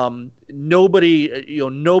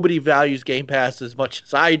 Nobody values Game Pass as much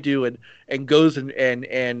as I do, and goes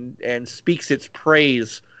and speaks its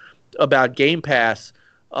praise about Game Pass.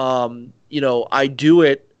 I do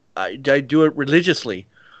it religiously.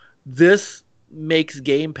 This makes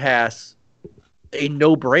Game Pass a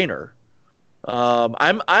no-brainer.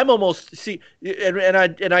 I'm almost and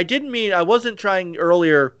I didn't mean, I wasn't trying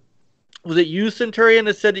earlier. Was it you, Centurion,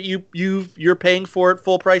 that said that you're paying for it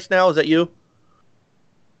full price now? Is that you,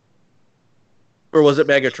 or was it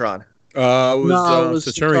Megatron? It was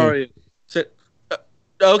Centurion.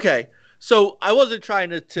 Okay, so I wasn't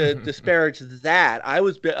trying to disparage that. I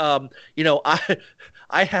was,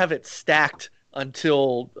 I have it stacked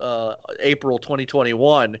until April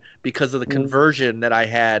 2021 because of the conversion that I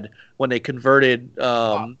had when they converted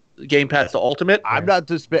Game Pass to Ultimate.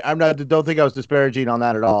 Don't think I was disparaging on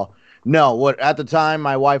that at all. No, at the time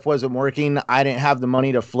my wife wasn't working. I didn't have the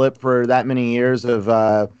money to flip for that many years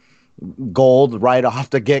of gold right off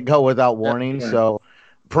the get-go without warning. Yeah. So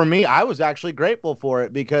for me, I was actually grateful for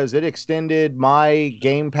it because it extended my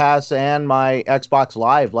Game Pass and my Xbox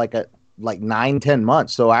Live like 9-10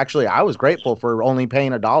 months. So actually I was grateful for only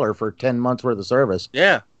paying $1 for 10 months worth of service.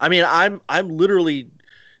 Yeah. I mean, I'm literally,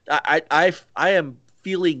 I am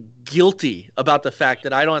feeling guilty about the fact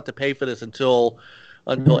that I don't have to pay for this until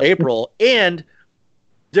April. And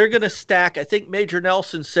they're going to stack. I think Major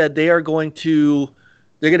Nelson said they're going to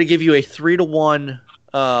give you a 3-to-1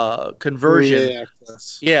 conversion.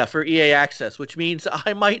 For EA Access, which means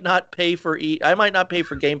I might not pay for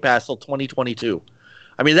Game Pass till 2022.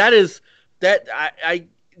 I mean,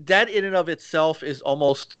 that in and of itself is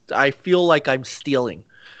almost, I feel like I'm stealing,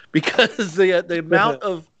 because the amount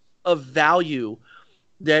of value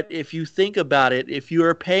that, if you think about it, if you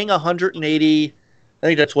are paying 180, I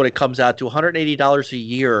think that's what it comes out to, $180 a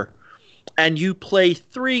year, and you play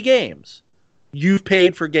 3 games, you've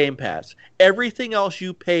paid for Game Pass. Everything else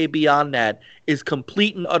you pay beyond that is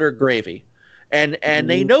complete and utter gravy. And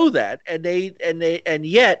they know that, and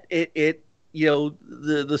yet it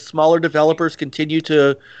the smaller developers continue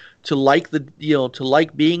to like to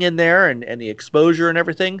like being in there, and the exposure and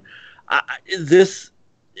everything.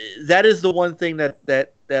 That is the one thing that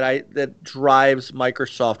drives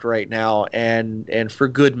Microsoft right now, and for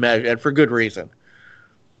good measure and for good reason.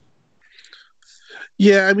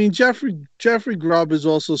 Yeah, I mean, Jeffrey Grubb has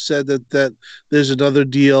also said that there's another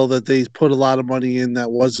deal that they put a lot of money in that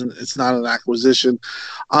wasn't. It's not an acquisition.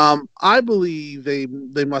 I believe they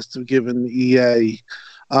must have given EA,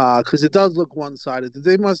 because it does look one-sided.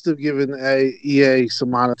 They must have given EA some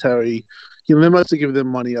monetary. They must have given them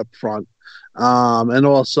money up front, and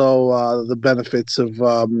also the benefits of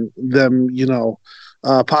them.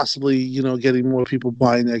 Possibly getting more people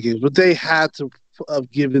buying their games, but they had to have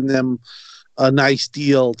given them a nice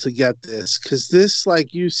deal to get this, because this,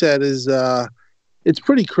 like you said, is it's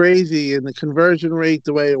pretty crazy, and the conversion rate,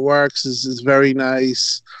 the way it works, is very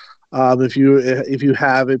nice. If you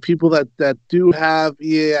have it, people that do have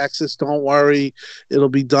EA access, don't worry, it'll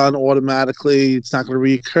be done automatically. It's not going to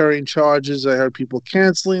be recurring charges. I heard people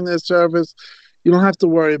canceling their service. You don't have to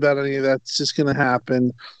worry about any of that. It's just going to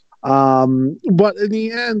happen. But in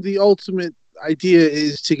the end, the ultimate idea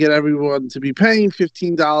is to get everyone to be paying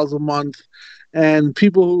 $15 a month, and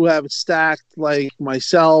people who have it stacked, like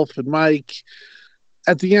myself and Mike,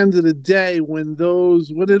 at the end of the day, when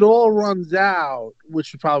it all runs out,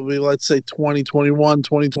 which would probably, let's say, 2021,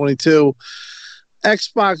 2022,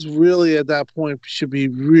 Xbox really at that point should be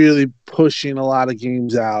really pushing a lot of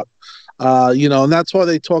games out. And that's why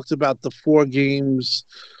they talked about the 4 games,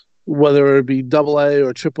 whether it be AA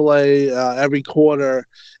or AAA every quarter,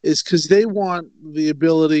 is because they want the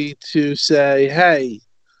ability to say, hey,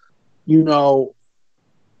 you're going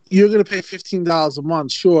to pay $15 a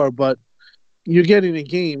month, sure, but you're getting a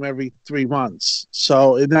game every 3 months.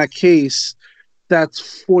 So in that case,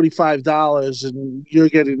 that's $45, and you're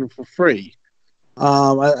getting it for free,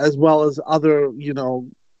 as well as other,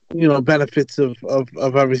 benefits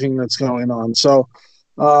of everything that's going on. So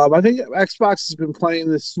I think Xbox has been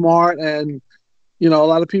playing this smart, and a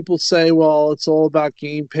lot of people say, well, it's all about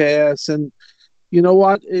Game Pass, and you know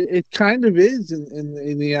what? It kind of is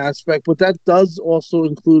in the aspect, but that does also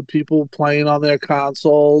include people playing on their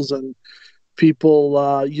consoles, and people,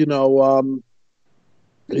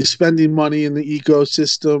 spending money in the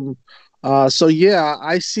ecosystem. So yeah,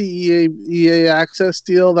 I see EA access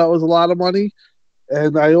deal. That was a lot of money,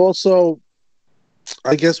 and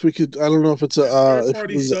I guess we could. I don't know if it's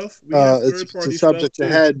it's a subject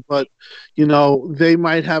ahead, but they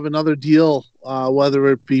might have another deal, whether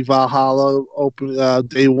it be Valhalla open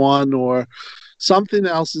day one or something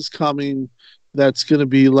else is coming. That's going to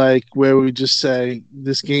be like where we just say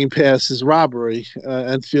this Game Pass is robbery,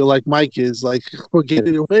 and feel like Mike is like we're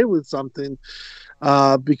getting away with something,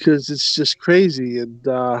 because it's just crazy. And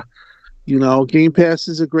Game Pass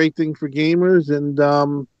is a great thing for gamers, and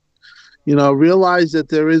realize that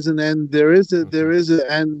there is an end. There is an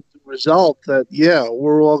end result that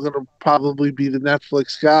we're all going to probably be the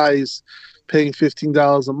Netflix guys, paying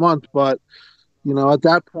 $15 a month, but. At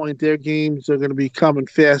that point, their games are going to be coming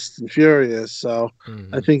fast and furious. So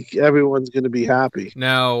I think everyone's going to be happy.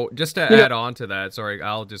 Now, just to add on to that, sorry,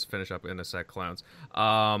 I'll just finish up in a sec, Clowns.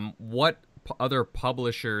 What other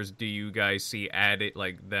publishers do you guys see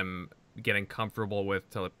them getting comfortable with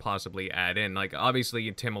to possibly add in? Like,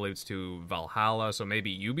 obviously, Tim alludes to Valhalla, so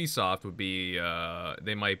maybe Ubisoft would be,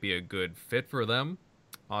 they might be a good fit for them.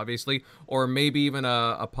 Obviously, or maybe even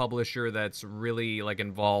a publisher that's really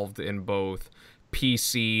involved in both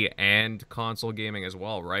PC and console gaming as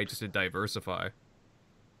well, right? Just to diversify.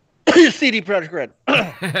 CD Projekt Red.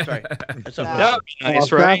 Sorry, that would be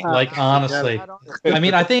nice, right? Honestly, I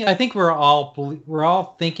mean, I think we're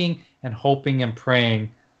all thinking and hoping and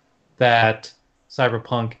praying that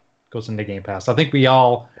Cyberpunk goes into Game Pass. I think we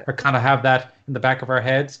all kind of have that in the back of our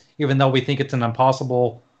heads, even though we think it's an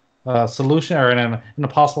impossible solution or an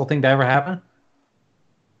impossible thing to ever happen.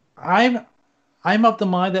 I'm of the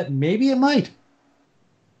mind that maybe it might.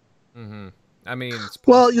 Mm-hmm. I mean,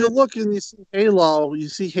 you look and you see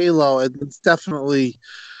Halo, and it's definitely,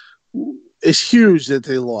 it's huge that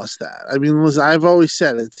they lost that. I mean, I've always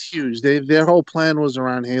said it's huge. Their whole plan was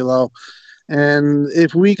around Halo, And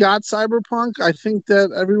if we got Cyberpunk, I think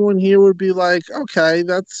that everyone here would be like, okay,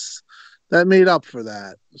 that made up for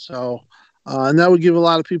that. So, and that would give a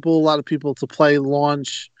lot of people to play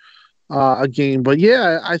launch a game. But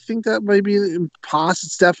yeah, I think that may be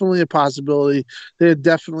it's definitely a possibility. They're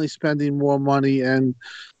definitely spending more money, and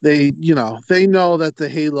they know that the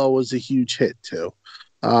Halo was a huge hit too.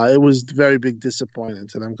 It was a very big disappointment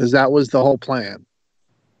to them because that was the whole plan.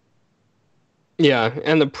 Yeah,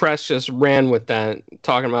 and the press just ran with that,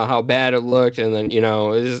 talking about how bad it looked, and then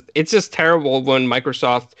it's just terrible when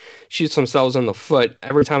Microsoft shoots themselves in the foot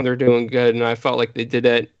every time they're doing good, and I felt like they did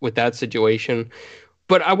it with that situation.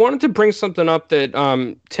 But I wanted to bring something up that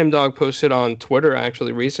Tim Dog posted on Twitter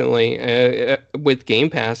actually recently with Game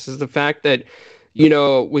Pass, is the fact that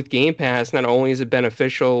with Game Pass, not only is it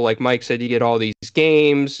beneficial, like Mike said, you get all these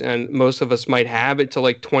games, and most of us might have it till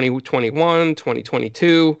like 2021,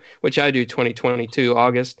 2022, which I do 2022,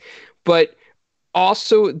 August. But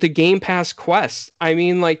also the Game Pass quests. I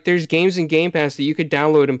mean, like, there's games in Game Pass that you could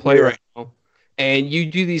download and play right now. And you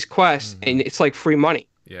do these quests, and it's like free money.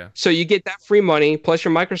 Yeah. So you get that free money plus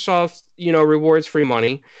your Microsoft, rewards free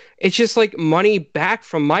money. It's just like money back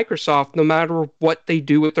from Microsoft no matter what they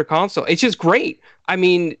do with their console. It's just great. I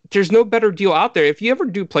mean, there's no better deal out there. If you ever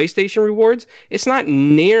do PlayStation rewards, it's not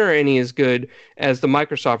near any as good as the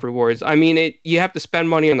Microsoft rewards. I mean, you have to spend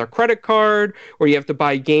money on their credit card, or you have to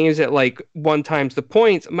buy games at like 1 times the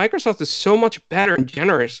points. Microsoft is so much better and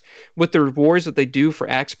generous with the rewards that they do for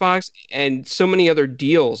Xbox, and so many other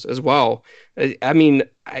deals as well. I mean,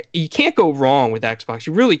 you can't go wrong with Xbox.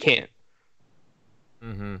 You really can't.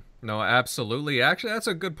 Mm-hmm. No, absolutely. Actually, that's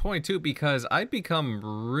a good point too, because I've become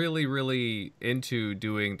really, really into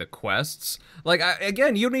doing the quests. Like,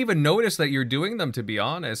 again, you don't even notice that you're doing them, to be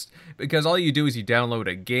honest, because all you do is you download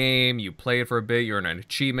a game, you play it for a bit, you earn an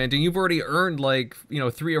achievement, and you've already earned like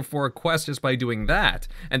 3 or 4 quests just by doing that.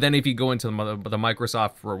 And then if you go into the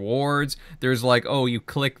Microsoft rewards, there's like, oh, you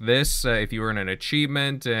click this if you earn an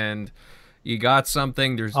achievement and you got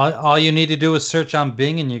something. There's all you need to do is search on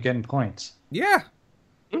Bing, and you're getting points. Yeah.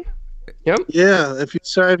 Yep. Yeah, if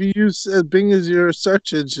you use Bing as your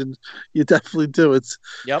search engine, you definitely do. It's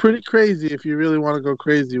pretty crazy if you really want to go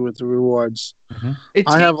crazy with the rewards. Mm-hmm.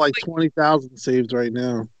 I have like 20,000 saved right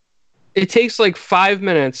now. It takes like 5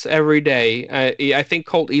 minutes every day. I think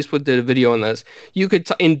Colt Eastwood did a video on this. You could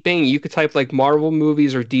in Bing, you could type like Marvel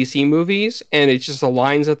movies or DC movies, and it just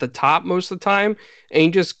aligns at the top most of the time, and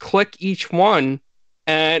you just click each one,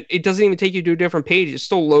 and it doesn't even take you to a different page. It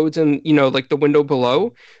still loads in, like the window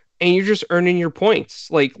below. And you're just earning your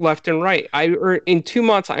points like left and right. In 2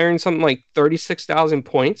 months, I earned something like 36,000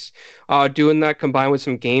 points doing that, combined with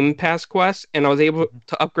some Game Pass quests, and I was able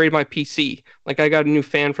to upgrade my PC. Like, I got a new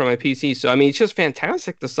fan for my PC. So I mean, it's just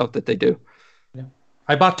fantastic, the stuff that they do. Yeah,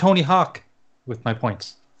 I bought Tony Hawk with my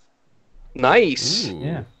points. Nice. Ooh.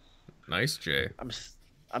 Yeah, nice, Jay.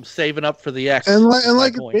 I'm saving up for the X. And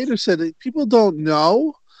like Vader said, people don't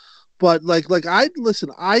know. But like I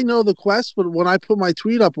know the quest, but when I put my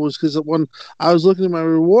tweet up, it was because when I was looking at my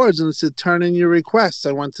rewards and it said turn in your requests,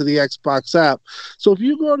 I went to the Xbox app. So if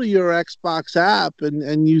you go to your Xbox app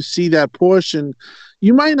and you see that portion,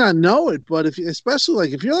 you might not know it, but especially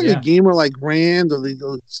like if you're like a gamer like Rand or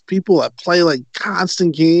those people that play like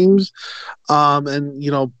constant games,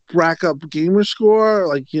 and rack up gamer score,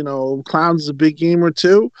 like Clown's is a big gamer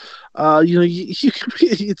too. You can be,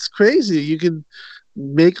 it's crazy. You can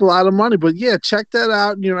make a lot of money, but yeah, check that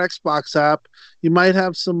out in your Xbox app. You might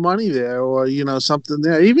have some money there, or something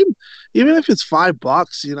there. Even if it's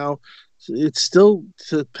 $5, it's still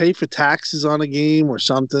to pay for taxes on a game or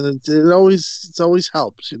something. It always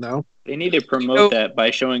helps. They need to promote that by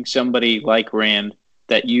showing somebody like Rand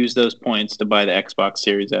that used those points to buy the Xbox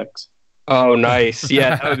Series X. Oh, nice.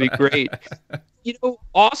 Yeah, that would be great.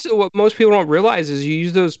 Also, what most people don't realize is you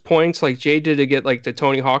use those points like Jay did to get like the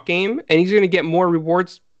Tony Hawk game, and he's going to get more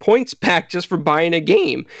rewards points back just for buying a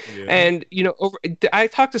game. Yeah. And, I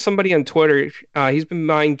talked to somebody on Twitter. He's been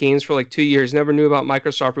buying games for like 2 years, never knew about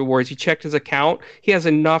Microsoft rewards. He checked his account. He has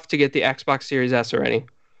enough to get the Xbox Series S already.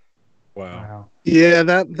 Wow. Yeah,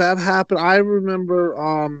 that happened. I remember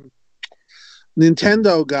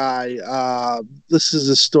Nintendo guy. This is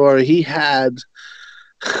a story. He had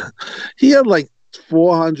like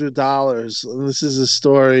 $400, and this is a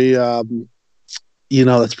story.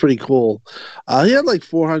 That's pretty cool. He had like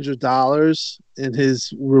 $400 in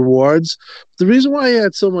his rewards. The reason why he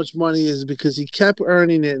had so much money is because he kept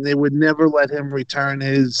earning it, and they would never let him return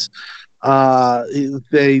his.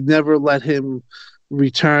 They never let him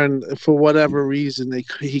return for whatever reason. There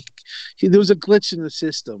was a glitch in the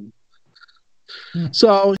system.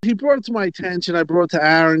 So he brought it to my attention. I brought it to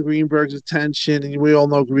Aaron Greenberg's attention, and we all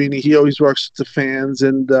know Greeny. He always works with the fans,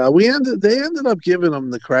 and they ended up giving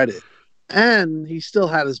him the credit, and he still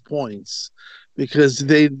had his points because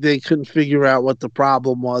they couldn't figure out what the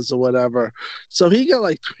problem was or whatever. So he got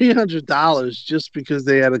like $300 just because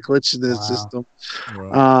they had a glitch in their system,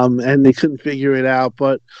 and they couldn't figure it out.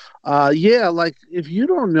 But yeah, like if you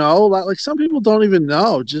don't know, like some people don't even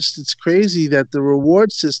know. Just it's crazy that the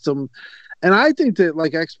reward system. And I think that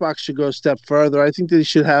like Xbox should go a step further. I think they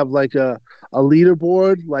should have like a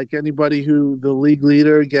leaderboard, like anybody who the league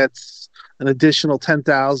leader gets an additional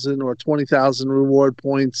 10,000 or 20,000 reward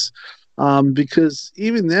points. Because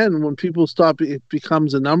even then, when people stop, it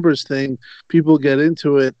becomes a numbers thing. People get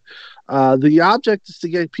into it. The object is to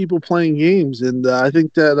get people playing games, and I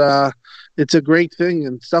think that it's a great thing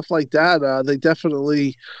and stuff like that. They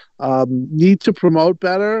definitely need to promote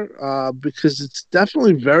better because it's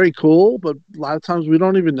definitely very cool, but a lot of times we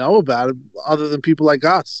don't even know about it other than people like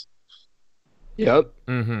us. Yep.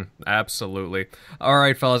 Absolutely. All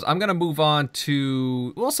right, fellas, I'm going to move on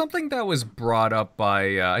to, well, something that was brought up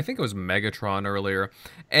by, I think it was Megatron earlier.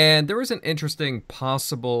 And there was an interesting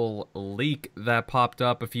possible leak that popped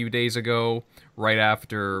up a few days ago, right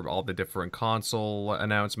after all the different console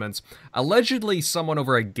announcements. Allegedly, someone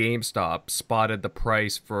over at GameStop spotted the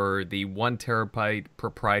price for the 1 terabyte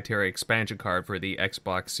proprietary expansion card for the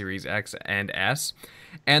Xbox Series X and S.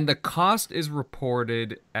 And the cost is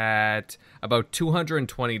reported at about $220.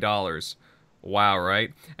 Wow,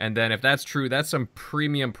 right? And then if that's true, that's some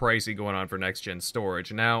premium pricey going on for next-gen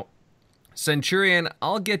storage. Now, Centurion,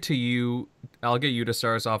 I'll get you to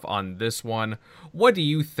start us off on this one. What do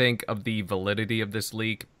you think of the validity of this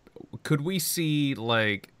leak? Could we see,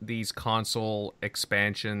 like, these console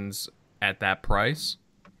expansions at that price?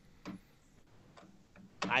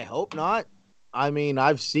 I hope not. I mean,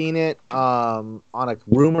 I've seen it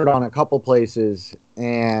rumored on a couple places,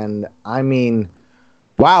 and I mean,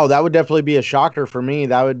 wow, that would definitely be a shocker for me.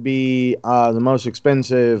 That would be the most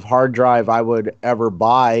expensive hard drive I would ever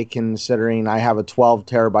buy, considering I have a 12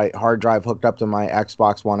 terabyte hard drive hooked up to my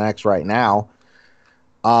Xbox One X right now.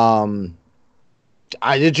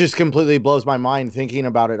 It just completely blows my mind thinking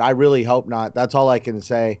about it. I really hope not. That's all I can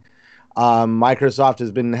say. Microsoft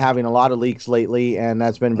has been having a lot of leaks lately, and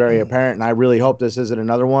that's been very apparent, and I really hope this isn't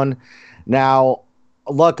another one. Now,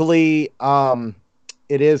 luckily,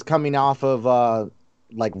 it is coming off of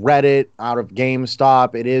like Reddit, out of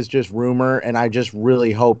GameStop. It is just rumor, and I just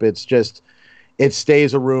really hope it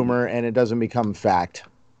stays a rumor and it doesn't become fact.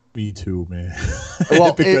 Me too, man.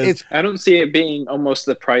 Well, I don't see it being almost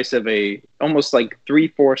like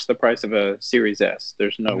 3/4 the price of a Series S.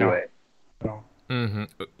 There's no way. No.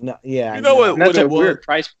 No, yeah, you know what? That's a weird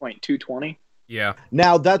price point, $220. Yeah.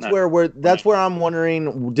 Now that's where I'm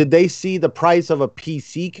wondering, did they see the price of a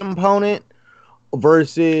PC component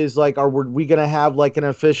versus like, are we gonna have like an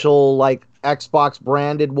official like Xbox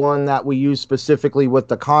branded one that we use specifically with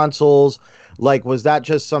the consoles? Like, was that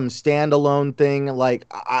just some standalone thing? Like,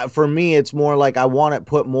 for me, it's more like I want it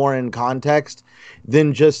put more in context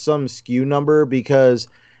than just some SKU number, because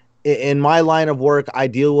in my line of work, I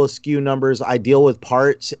deal with SKU numbers, I deal with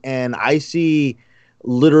parts, and I see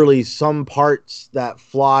literally some parts that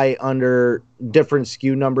fly under different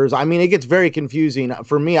SKU numbers. I mean, it gets very confusing.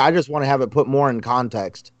 For me, I just want to have it put more in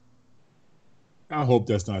context. I hope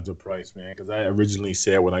that's not the price, man, because I originally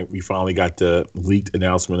said when we finally got the leaked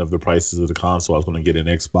announcement of the prices of the console, I was going to get an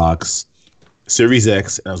Xbox Series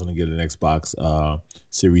X and I was going to get an Xbox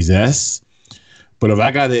Series S. But if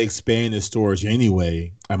I got to expand the storage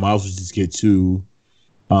anyway, I might as well just get two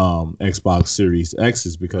Xbox Series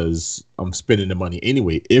X's, because I'm spending the money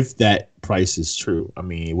anyway. If that price is true, I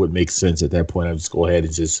mean, it would make sense at that point. I'd just go ahead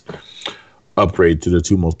and just upgrade to the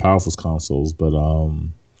two most powerful consoles. But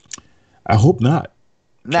I hope not.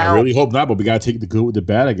 I really hope not. But we got to take the good with the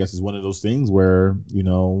bad. I guess is one of those things where this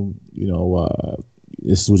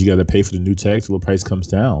is what you got to pay for the new tech till the price comes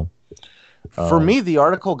down. For me, the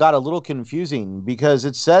article got a little confusing because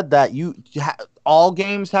it said that all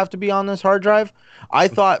games have to be on this hard drive. I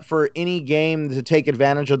thought for any game to take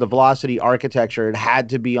advantage of the Velocity architecture, it had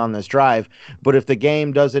to be on this drive. But if the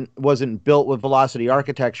game wasn't built with Velocity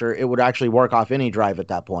architecture, it would actually work off any drive at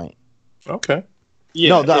that point. Okay. Yeah,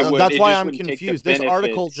 no, that's why I'm confused. This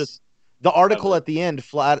article at the end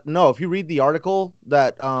flat. No, if you read the article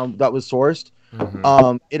that was sourced.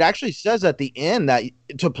 Mm-hmm. It actually says at the end that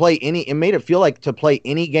it made it feel like to play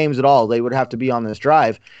any games at all, they would have to be on this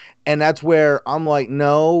drive. And that's where I'm like,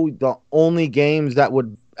 no, the only games that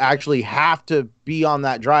would actually have to be on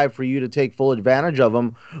that drive for you to take full advantage of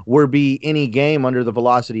them would be any game under the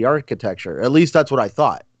Velocity architecture. At least that's what I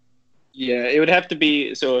thought. Yeah, it would have to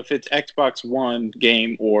be. So if it's Xbox One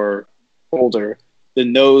game or older,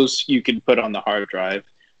 then those you can put on the hard drive.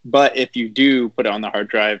 But if you do put it on the hard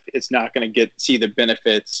drive, it's not going to see the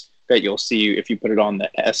benefits that you'll see if you put it on the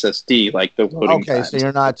SSD, like the loading times. So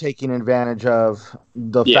you're not taking advantage of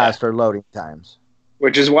the faster loading times.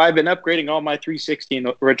 Which is why I've been upgrading all my 360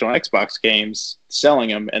 and original Xbox games, selling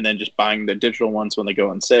them, and then just buying the digital ones when they go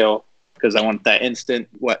on sale. Because I want that instant,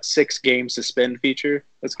 6 game suspend feature.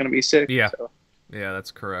 That's going to be sick. Yeah. So. Yeah,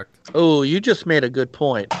 that's correct. Oh, you just made a good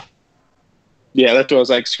point. Yeah, that's what I was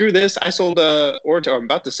like. Screw this. I sold Orta. I'm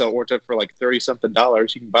about to sell Orta for like $30-something.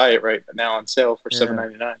 You can buy it right now on sale for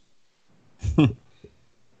 $7.99.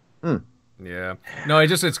 Yeah. No,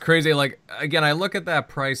 it's crazy. Like, again, I look at that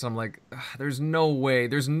price. I'm like, there's no way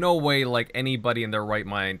like anybody in their right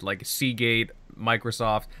mind, like Seagate,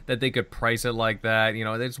 Microsoft, that they could price it like that. You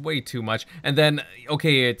know, it's way too much. And then,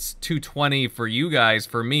 okay, it's $220 for you guys.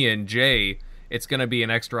 For me and Jay, it's gonna be an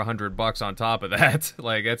extra $100 on top of that.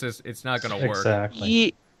 Like, it's not gonna work.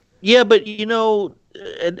 Exactly. Yeah, but you know,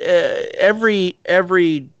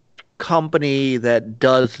 every company that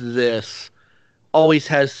does this always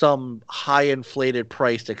has some high inflated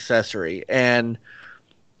priced accessory, and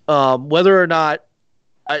whether or not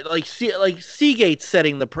Seagate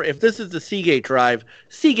setting the price. If this is the Seagate drive,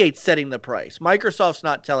 Seagate's setting the price. Microsoft's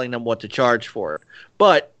not telling them what to charge for it,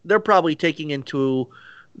 but they're probably taking into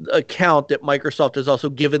account that Microsoft has also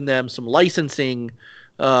given them some licensing.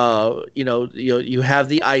 You have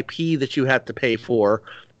the IP that you have to pay for,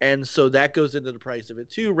 and so that goes into the price of it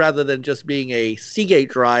too, rather than just being a Seagate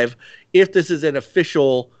drive. If this is an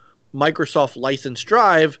official Microsoft licensed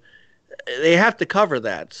drive, they have to cover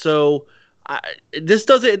that. So it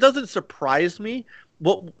doesn't surprise me.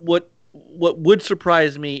 What would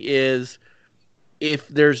surprise me is if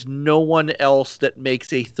there's no one else that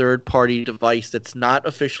makes a third-party device that's not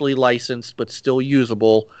officially licensed but still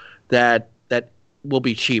usable that will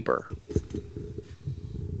be cheaper.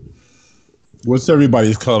 What's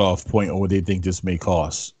everybody's cutoff point on what they think this may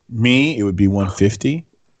cost? Me, it would be $150.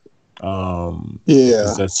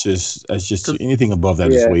 That's just anything above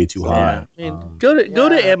that is way too high. I mean, go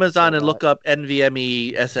to Amazon and look up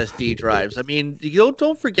NVMe SSD drives. I mean,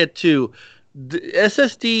 don't forget too, the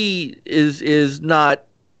SSD is not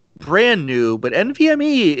brand new, but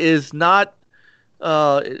NVMe is not.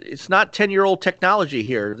 It's not 10-year-old technology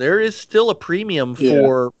here. There is still a premium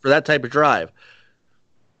for that type of drive.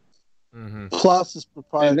 Mm-hmm. Plus, it's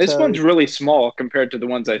proprietary. And this one's really small compared to the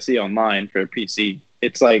ones I see online for a PC.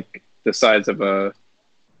 It's like the size of I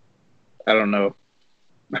don't know.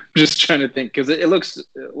 I'm just trying to think, because it looks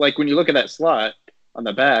like when you look at that slot on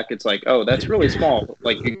the back, it's like, oh, that's really small.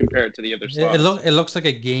 Like you compare it to the other slots. It looks like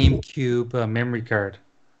a GameCube memory card.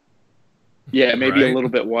 Yeah, maybe a little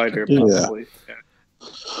bit wider, possibly. Yeah.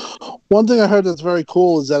 One thing I heard that's very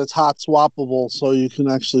cool is that it's hot swappable, so you can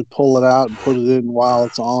actually pull it out and put it in while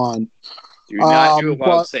it's on. Do not do a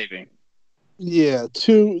lot of saving. Yeah,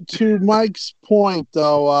 to Mike's point,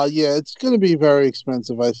 though, it's going to be very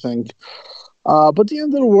expensive, I think. But the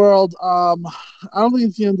end of the world, I don't think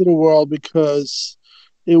it's the end of the world because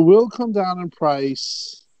it will come down in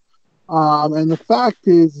price. And the fact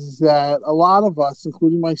is that a lot of us,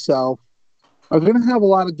 including myself, are going to have a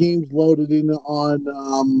lot of games loaded in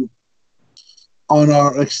on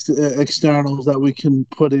our externals that we can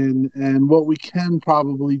put in, and what we can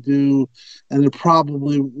probably do, and it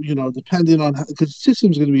probably, depending on, because the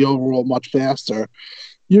system's going to be overall much faster,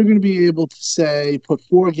 you're going to be able to say, put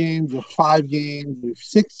 4 games or 5 games or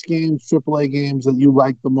 6 games, AAA games that you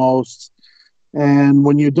like the most, and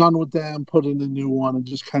when you're done with them, put in a new one and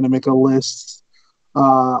just kind of make a list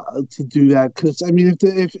to do that. Because I mean,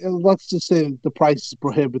 if let's just say the price is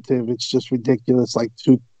prohibitive, it's just ridiculous, like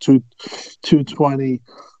 $220.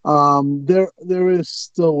 There is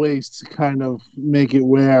still ways to kind of make it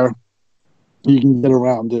where you can get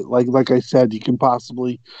around it. Like I said, you can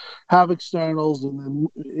possibly have externals and then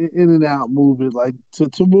in and out move it. Like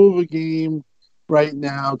to move a game right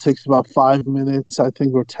now takes about 5 minutes, I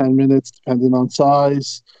think, or 10 minutes, depending on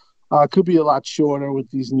size. Could be a lot shorter with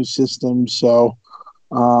these new systems. So,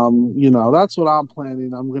 that's what I'm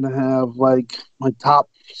planning. I'm going to have like my top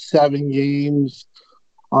 7 games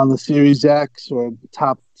on the Series X, or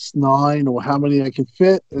top 9, or how many I can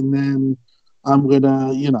fit. And then I'm going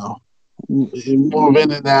to, move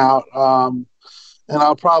in and out. And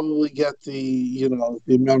I'll probably get the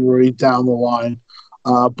memory down the line.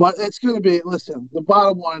 But it's going to be, listen, the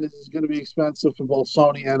bottom line is it's going to be expensive for both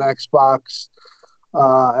Sony and Xbox.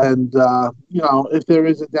 And if there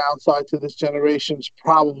is a downside to this generation, it's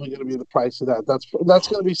probably going to be the price of that. That's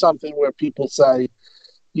going to be something where people say,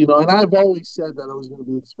 And I've always said that it was going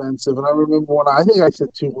to be expensive. And I remember when I think I said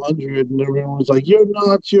 200, and everyone was like, "You're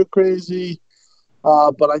nuts, you're crazy."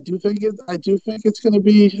 But I do think it's going to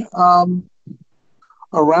be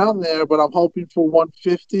around there. But I'm hoping for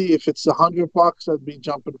 150. If it's $100, I'd be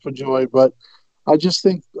jumping for joy. But I just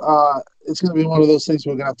think it's going to be one of those things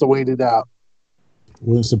we're going to have to wait it out.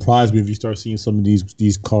 Wouldn't surprise me if you start seeing some of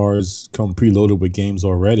these cars come preloaded with games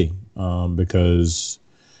already, because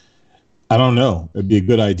I don't know, it'd be a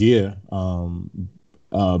good idea.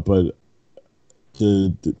 But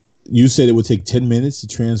you said it would take 10 minutes to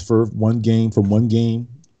transfer one game from one game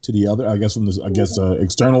to the other. I guess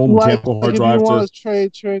external mechanical hard drive. If you want to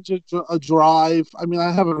change a drive, I mean,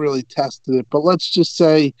 I haven't really tested it, but let's just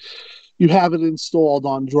say you have it installed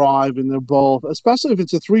on drive and they're both, especially if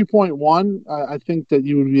it's a 3.1, I think that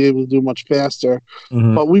you would be able to do much faster.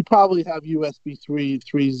 Mm-hmm. But we probably have USB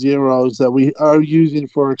 3.0s that we are using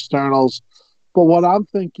for externals. But what I'm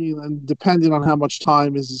thinking, and depending on how much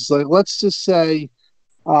time is like, let's just say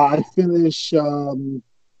I finish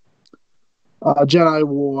Jedi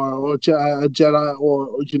War or Jedi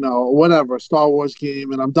or whatever Star Wars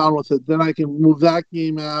game, and I'm done with it. Then I can move that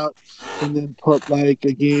game out and then put like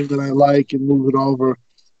a game that I like and move it over.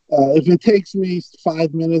 If it takes me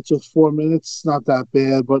 5 minutes or 4 minutes, it's not that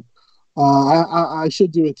bad. But I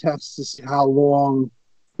should do a test to see how long,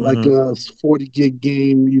 like a 40 gig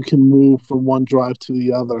game, you can move from one drive to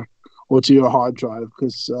the other or to your hard drive.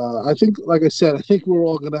 Because I think, like I said, I think we're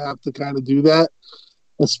all going to have to kind of do that.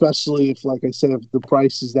 Especially if, like I said, if the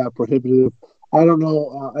price is that prohibitive. I don't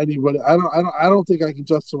know anybody. I don't think I can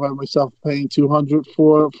justify myself paying $200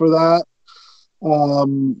 for that.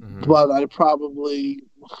 But I probably,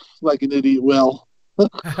 like an idiot, will. You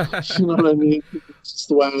know what I mean? It's just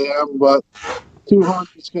the way I am. But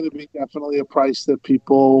 $200 is going to be definitely a price that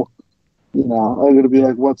people, are going to be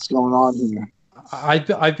like, "What's going on here?"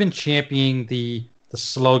 I've been championing the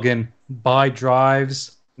slogan "Buy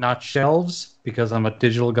drives, not shelves," because I'm a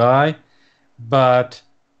digital guy. But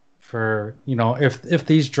for, if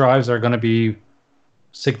these drives are going to be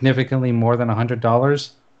significantly more than $100,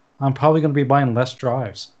 I'm probably going to be buying less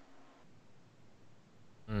drives.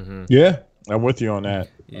 Mm-hmm. Yeah, I'm with you on that.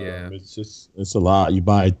 Yeah, it's a lot. You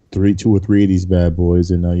buy 2 or 3 of these bad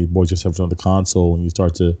boys, and you board yourself on the console, and you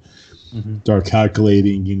start to start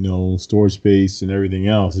calculating, storage space and everything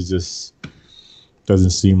else. It just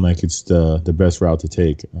doesn't seem like it's the best route to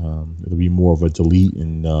take. It'll be more of a delete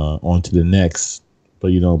and on to the next.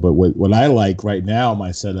 But but what I like right now,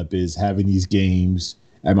 my setup is having these games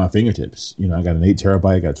at my fingertips. I got an 8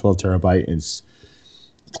 terabyte, I got 12 terabyte, and it's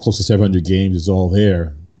close to 700 games. It's all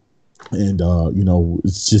there, and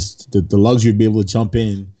it's just the luxury to be able to jump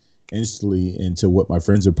in instantly into what my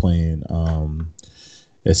friends are playing.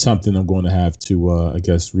 It's something I'm going to have to, I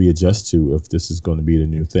guess, readjust to if this is going to be the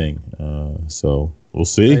new thing. So we'll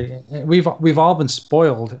see. We've all been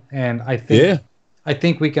spoiled, and I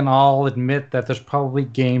think we can all admit that there's probably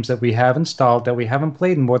games that we have installed that we haven't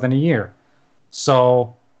played in more than a year.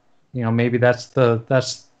 So, maybe that's the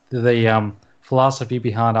philosophy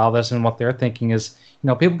behind all this, and what they're thinking is,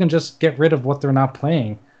 people can just get rid of what they're not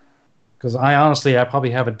playing. Because I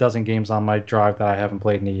probably have a dozen games on my drive that I haven't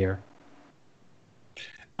played in a year.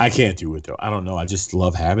 I can't do it though. I don't know. I just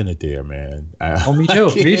love having it there, man. Me too.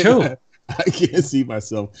 Me too. I can't see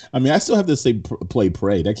myself. I mean, I still have to say play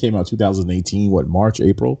Prey. That came out 2018. March,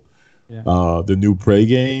 April. Yeah. The new Prey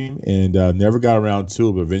game, and never got around to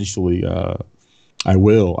it. But eventually, I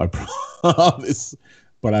will. I promise.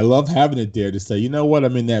 But I love having it there to say, you know what,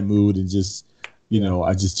 I'm in that mood, and just,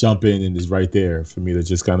 I just jump in and it's right there for me to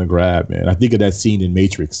just kind of grab, man. I think of that scene in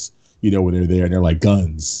Matrix, when they're there and they're like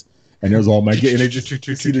guns. And there's all my and they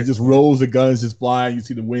just rows of guns just flying. You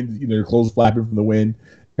see the wind, their clothes flapping from the wind,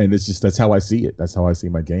 and that's how I see it. That's how I see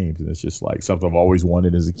my games, and it's just like something I've always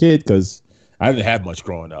wanted as a kid because I didn't have much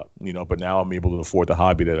growing up, But now I'm able to afford the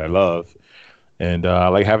hobby that I love, and I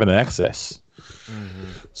like having access. Mm-hmm.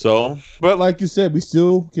 So, but like you said, we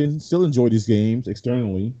can still enjoy these games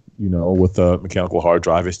externally, with a mechanical hard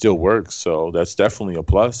drive. It still works, so that's definitely a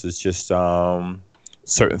plus. It's just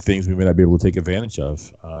certain things we may not be able to take advantage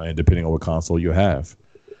of, and depending on what console you have.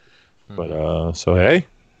 But so hey,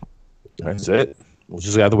 that's it. We'll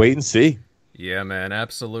just have to wait and see. Yeah, man,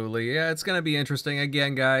 absolutely. Yeah, it's gonna be interesting.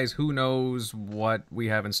 Again, guys, who knows what we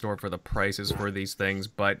have in store for the prices for these things,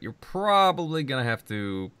 but you're probably gonna have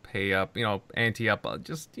to pay up, ante up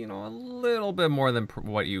just a little bit more than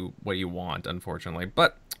what you want, unfortunately.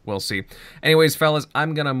 But we'll see. Anyways, fellas,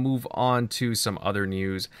 I'm going to move on to some other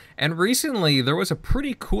news. And recently, there was a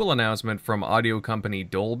pretty cool announcement from audio company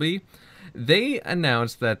Dolby. They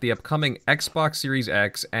announced that the upcoming Xbox Series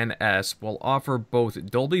X and S will offer both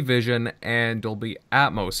Dolby Vision and Dolby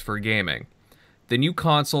Atmos for gaming. The new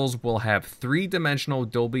consoles will have 3-dimensional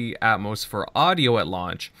Dolby Atmos for audio at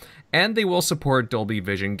launch, and they will support Dolby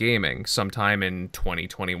Vision gaming sometime in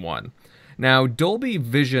 2021. Now, Dolby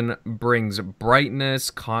Vision brings brightness,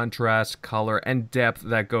 contrast, color, and depth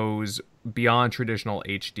that goes beyond traditional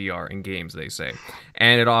HDR in games, they say.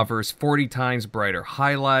 And it offers 40 times brighter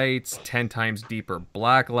highlights, 10 times deeper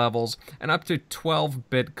black levels, and up to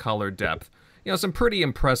 12-bit color depth. You know, some pretty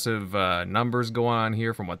impressive numbers going on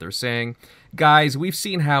here from what they're saying. Guys, we've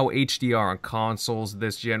seen how HDR on consoles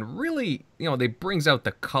this gen really, they brings out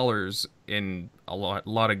the colors in a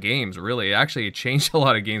lot of games, really. Actually, it changed a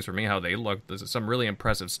lot of games for me, how they look. There's some really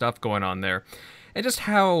impressive stuff going on there. And just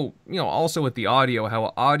how, also with the audio,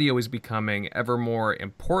 how audio is becoming ever more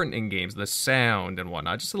important in games, the sound and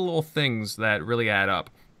whatnot. Just the little things that really add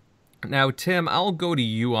up. Now, Tim, I'll go to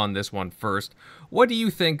you on this one first. What do you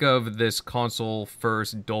think of this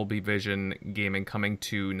console-first Dolby Vision gaming coming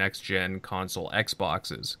to next-gen console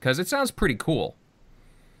Xboxes? Because it sounds pretty cool.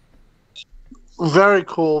 Very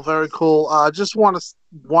cool, very cool. Just want to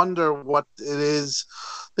wonder what it is.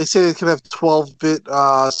 They say it can have 12-bit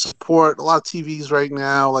support. A lot of TVs right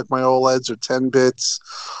now, like my OLEDs, are 10 bits.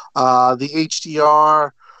 The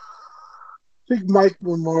HDR... I think Mike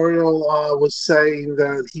Memorial was saying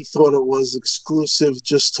that he thought it was exclusive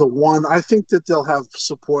just to one. I think that they'll have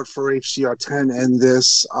support for HDR10 and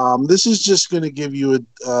this. This is just going to give you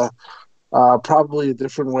probably a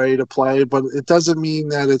different way to play, but it doesn't mean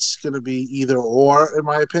that it's going to be either or, in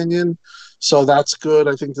my opinion. So that's good.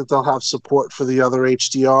 I think that they'll have support for the other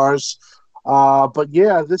HDRs. But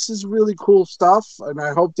yeah, this is really cool stuff, and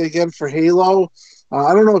I hope they get it for Halo.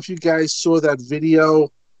 I don't know if you guys saw that video.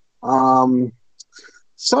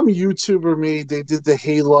 Some YouTuber they did the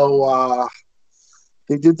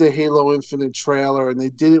Halo Infinite trailer, and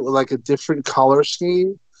they did it with like a different color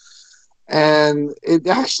scheme, and it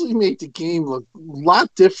actually made the game look a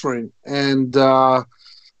lot different. And I'm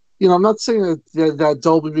not saying that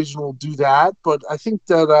Dolby Vision will do that, but I think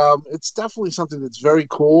that it's definitely something that's very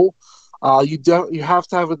cool. You have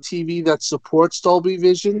to have a TV that supports Dolby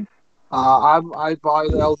Vision. I buy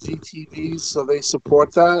the LG TVs, so they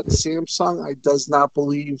support that. Samsung, I does not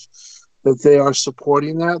believe that they are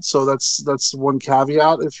supporting that, so that's one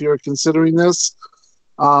caveat if you're considering this.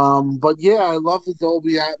 But yeah, I love the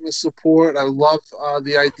Dolby Atmos support. I love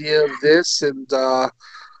the idea of this, and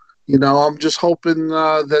I'm just hoping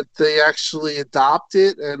that they actually adopt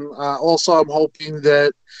it, and also I'm hoping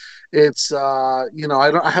that it's I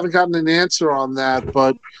haven't gotten an answer on that,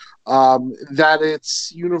 but that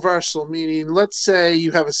it's universal, meaning let's say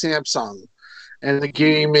you have a Samsung and the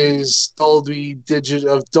game is Dolby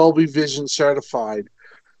Vision certified.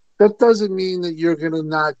 That doesn't mean that you're going to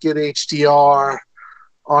not get HDR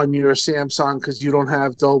on your Samsung because you don't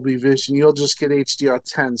have Dolby Vision. You'll just get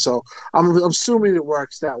HDR10. So I'm assuming it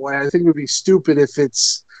works that way. I think it would be stupid if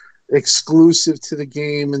it's exclusive to the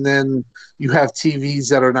game and then you have TVs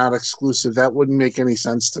that are not exclusive. That wouldn't make any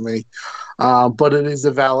sense to me. But it is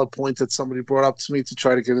a valid point that somebody brought up to me to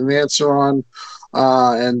try to get an answer on.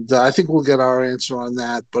 And I think we'll get our answer on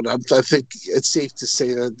that. But I think it's safe to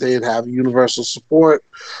say that they'd have universal support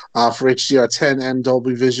for HDR10 and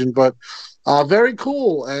Dolby Vision. But very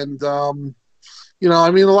cool. And, a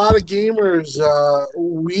lot of gamers,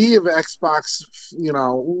 we have Xbox,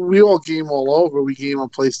 we all game all over. We game on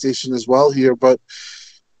PlayStation as well here. But,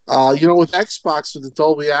 with Xbox, with the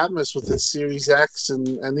Dolby Atmos, with the Series X and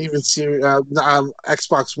even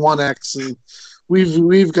Xbox One X, and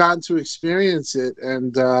we've gotten to experience it.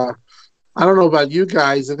 And I don't know about you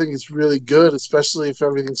guys. I think it's really good, especially if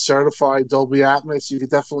everything's certified Dolby Atmos. You can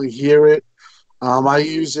definitely hear it. I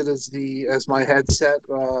use it as my headset.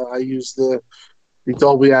 I use the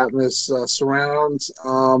Dolby Atmos surround,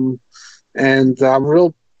 and I'm a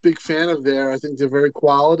real big fan of I think they're very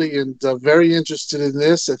quality and very interested in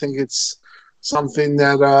this. I think it's something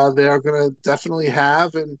that they are going to definitely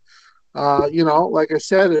have, and like I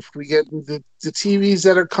said, if we get the TVs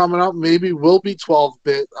that are coming up, maybe will be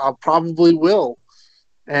 12-bit. Probably will,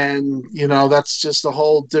 and that's just a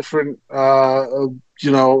whole different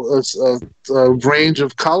range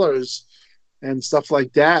of colors and stuff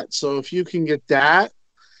like that. So if you can get that,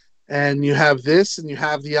 and you have this, and you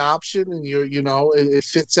have the option, and it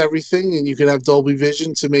fits everything, and you can have Dolby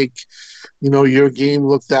Vision to make, your game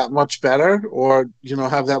look that much better, or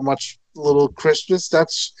have that much little crispness.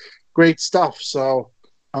 That's great stuff. So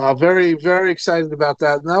very, very excited about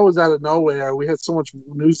that. And that was out of nowhere. We had so much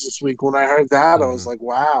news this week. When I heard that, I was like,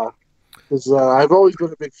 wow. Because I've always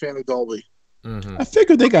been a big fan of Dolby. I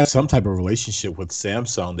figured they got some type of relationship with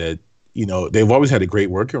Samsung that, they've always had a great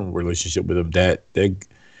working relationship with them that they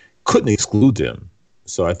couldn't exclude them.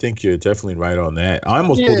 So I think you're definitely right on that. I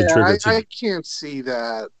almost pulled the trigger. I can't see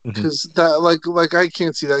that because like I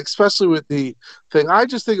can't see that, especially with the thing. I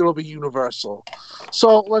just think it'll be universal.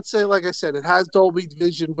 So let's say, like I said, it has Dolby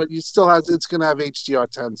Vision, but it's going to have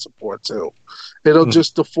HDR10 support too. It'll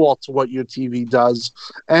just default to what your TV does,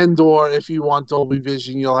 or if you want Dolby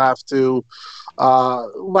Vision, you'll have to,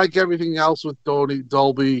 like everything else with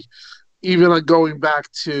Dolby, even like going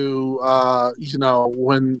back to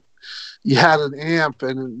when you had an amp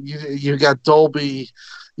and you got Dolby,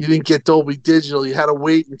 you didn't get Dolby Digital. You had to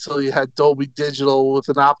wait until you had Dolby Digital with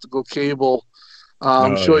an optical cable.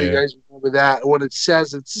 I'm sure you guys remember that. When it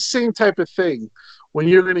says it's the same type of thing. When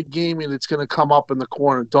you're going to game it, it's going to come up in the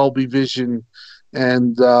corner, Dolby Vision.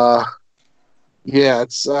 And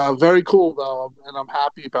it's very cool, though, and I'm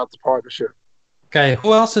happy about the partnership. Okay,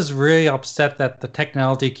 who else is really upset that the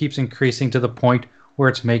technology keeps increasing to the point where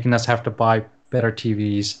it's making us have to buy better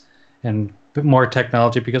TVs and more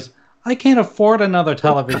technology because I can't afford another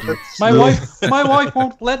television. My wife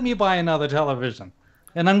won't let me buy another television,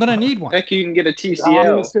 and I'm going to need one. Heck, you can get a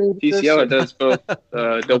TCL. TCL does both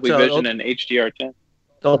Dolby Vision and HDR10.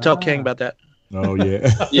 Don't tell King about that. Oh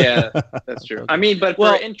yeah, yeah, that's true. I mean, but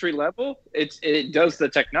for entry level, it does the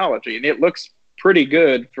technology, and it looks pretty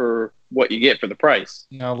good for what you get for the price.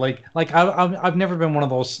 I've never been one of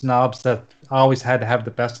those snobs that always had to have the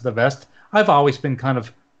best of the best. I've always been kind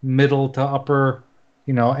of middle to upper,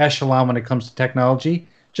 echelon when it comes to technology,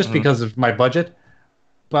 just because of my budget.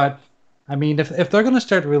 But I mean, if they're going to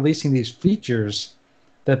start releasing these features,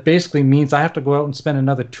 that basically means I have to go out and spend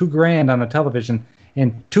another $2,000 on a television,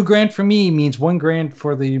 and $2,000 for me means $1,000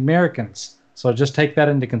 for the Americans. So just take that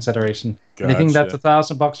into consideration. Gotcha. Anything that's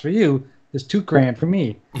 $1,000 for you is $2,000 for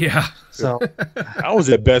me. Yeah. So I was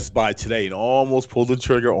at Best Buy today and almost pulled the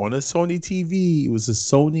trigger on a Sony TV. It was a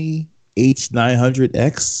Sony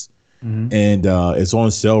H900X, and it's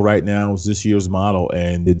on sale right now. It's this year's model,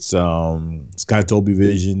 and it's got Dolby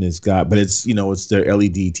Vision. It's their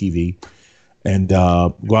LED TV, and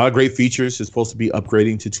a lot of great features. It's supposed to be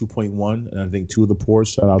upgrading to 2.1, and I think 2 of the ports.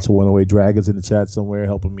 Shout out to One Away Dragons in the chat somewhere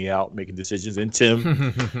helping me out making decisions. And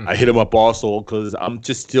Tim, I hit him up also because I'm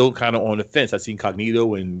just still kind of on the fence. I seen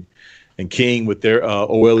Cognito and King with their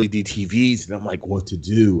OLED TVs, and I'm like, what to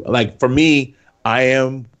do? Like for me, I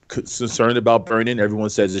am concerned about burning. Everyone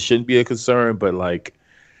says it shouldn't be a concern, but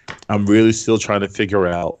I'm really still trying to figure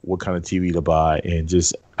out what kind of TV to buy, and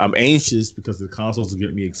I'm anxious because the consoles are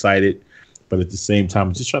getting me excited, but at the same time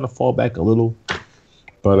I'm just trying to fall back a little.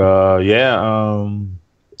 But I'll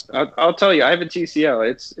tell you, I have a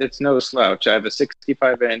TCL. It's no slouch. I have a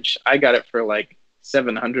 65-inch. I got it for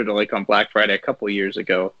 $700 on Black Friday a couple years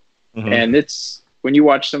ago, and it's when you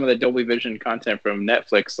watch some of the Dolby Vision content from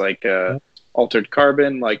Netflix, Altered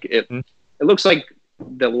Carbon, it looks like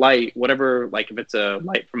the light, whatever, if it's a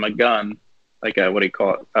light from a gun, what do you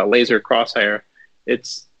call it, a laser crosshair,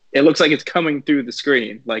 it looks like it's coming through the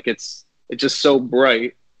screen, it's just so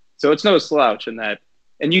bright. So it's no slouch in that,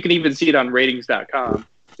 and you can even see it on ratings.com.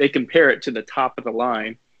 They compare it to the top of the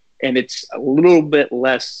line, and it's a little bit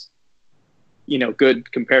less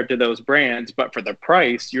good compared to those brands, but for the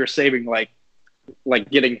price you're saving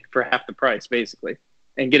getting for half the price basically,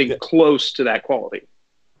 and getting close to that quality.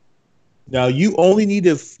 Now, you only need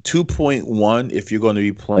a 2.1 if you're going to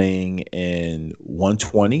be playing in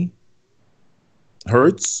 120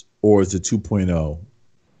 hertz, or is it 2.0?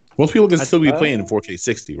 Most people can still be playing in 4K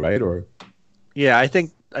 60, right? Or yeah, I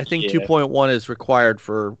think 2.1 is required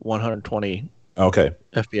for 120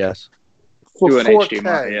 FPS. For 4K,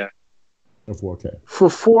 HDMI, yeah. For 4K. For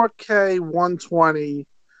 4K 120,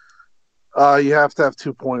 you have to have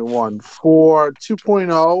 2.1. For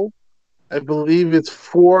 2.0, I believe it's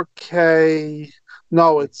 4K.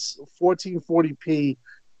 No, it's 1440p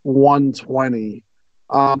 120.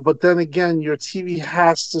 But then again, your TV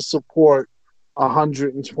has to support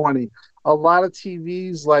 120. A lot of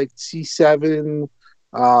TVs like C7,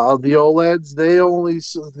 the OLEDs,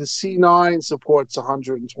 the C9 supports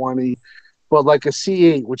 120, but like a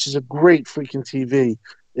C8, which is a great freaking TV,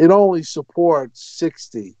 it only supports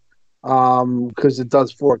 60 because it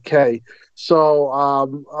does 4K. So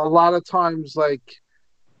a lot of times,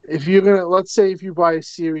 if you're gonna, let's say if you buy a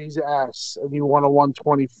Series S and you want a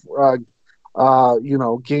 120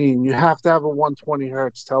 game, you have to have a 120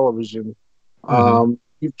 hertz television.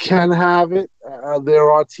 You can have it.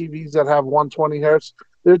 There are TVs that have 120 hertz.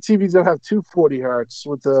 There are TVs that have 240 hertz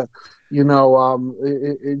with the,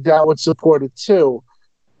 that would support it too.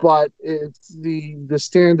 But it's the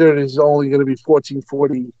standard is only going to be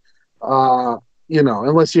 1440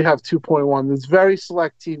 unless you have 2.1. There's very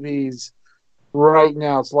select TVs right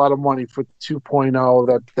now. It's a lot of money for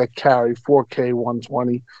 2.0 that carry 4K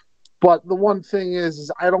 120. But the one thing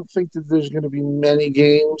is I don't think that there's going to be many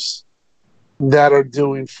games that are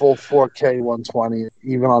doing full 4K 120,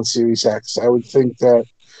 even on Series X. I would think that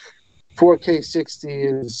 4K 60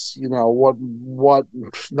 is, what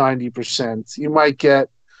 90%. You might get,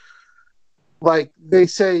 like they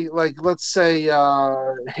say, let's say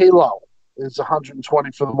Halo is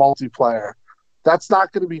 120 for the multiplayer. That's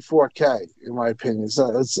not going to be 4K, in my opinion.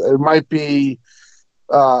 It might be,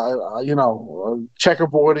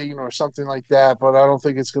 checkerboarding or something like that, but I don't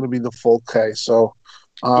think it's going to be the full K. So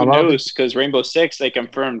who knows? Because Rainbow Six, they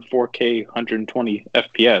confirmed 4K 120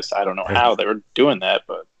 FPS. I don't know how they were doing that,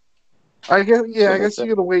 but I guess you're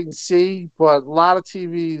going to wait and see. But a lot of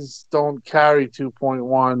TVs don't carry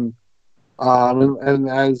 2.1. And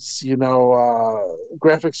as you know,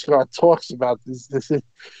 Graphics Card talks about this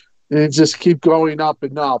it just keep going up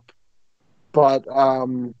and up. But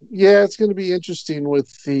it's going to be interesting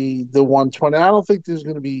with the 120. I don't think there's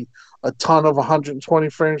going to be a ton of 120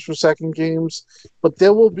 frames per second games, but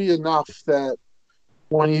there will be enough that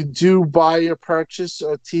when you do buy or purchase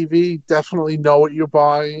a TV, definitely know what you're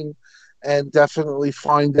buying and definitely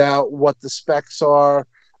find out what the specs are.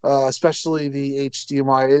 Especially the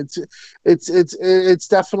HDMI, it's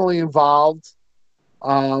definitely involved.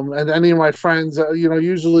 And any of my friends,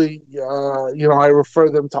 usually, I refer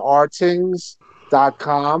them to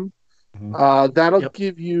rtings.com. That'll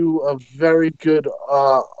give you a very good,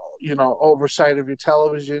 oversight of your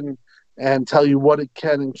television and tell you what it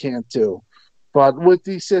can and can't do. But with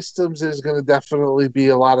these systems, there's going to definitely be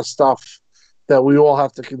a lot of stuff that we all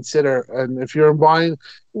have to consider. And if you're buying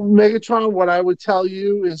Megatron, what I would tell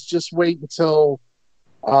you is just wait until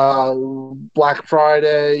Black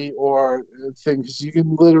Friday or things. You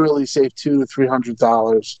can literally save $200 to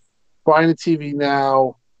 $300 buying a TV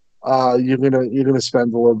now. You're gonna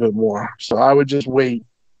spend a little bit more. So I would just wait.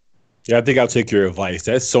 Yeah, I think I'll take your advice.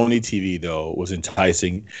 That Sony TV though was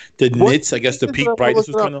enticing. The nits, I guess the peak brightness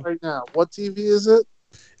was kind of right now. What TV is it?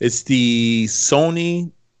 It's the Sony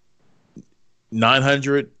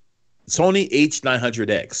 900, Sony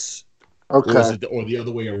H900X. Okay. Or the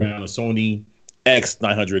other way around, a Sony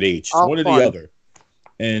X900H. One or the other.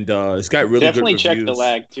 And it's got really definitely good reviews. Check the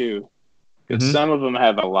lag too. Because some of them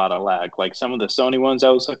have a lot of lag. Like some of the Sony ones I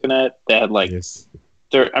was looking at, they had it's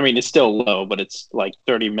still low, but it's like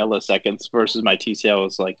 30 milliseconds versus my TCL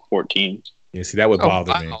is like 14. Yeah, see, that would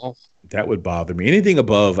bother me. That would bother me. Anything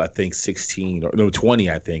above, I think, 16 or 20,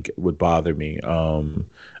 I think, would bother me.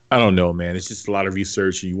 I don't know, man. It's just a lot of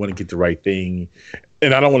research, and you want to get the right thing.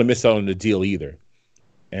 And I don't want to miss out on the deal either.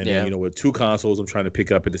 And then, with two consoles I'm trying to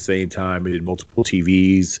pick up at the same time and multiple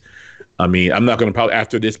TVs. I mean, I'm not going to probably,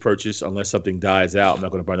 after this purchase, unless something dies out, I'm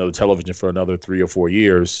not going to buy another television for another 3 or 4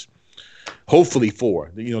 years. Hopefully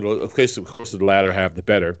 4. Of course, the latter half, the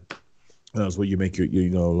better. That's where you make your,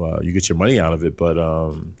 you get your money out of it. But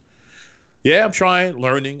yeah, I'm trying,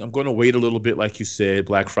 learning. I'm going to wait a little bit, like you said,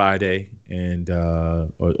 Black Friday, and or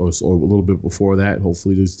a little bit before that.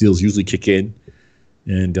 Hopefully, those deals usually kick in,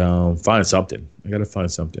 and find something. I got to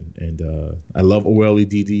find something. And I love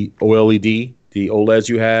OLED. The OLEDs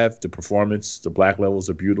you have, the performance, the black levels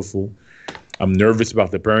are beautiful. I'm nervous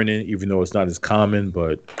about the burn-in, even though it's not as common,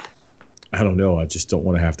 but I don't know. I just don't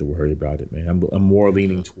want to have to worry about it, man. I'm more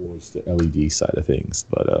leaning towards the LED side of things,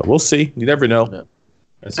 but we'll see. You never know. Yeah.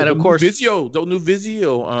 And of course, Vizio, the new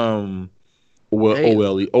Vizio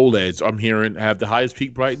OLEDs, I'm hearing, have the highest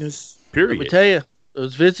peak brightness. Period. Let me tell you,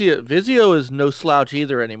 those Vizio is no slouch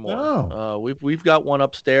either anymore. No. We've got one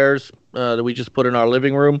upstairs that we just put in our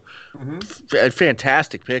living room. A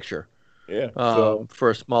fantastic picture. Yeah.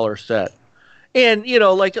 For a smaller set. And,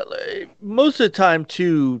 most of the time,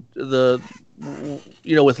 too,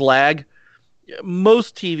 with lag,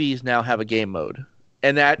 most TVs now have a game mode.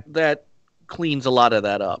 And that cleans a lot of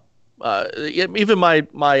that up. Even my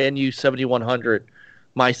NU7100,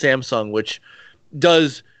 my Samsung, which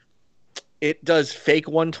does fake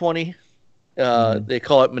 120. They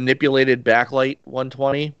call it manipulated backlight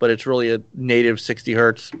 120, but it's really a native 60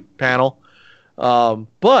 hertz panel.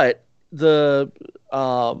 But the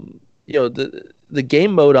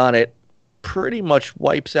game mode on it pretty much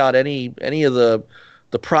wipes out any of the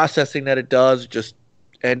processing that it does.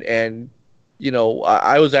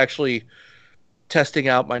 I was actually testing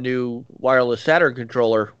out my new wireless Saturn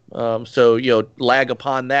controller, lag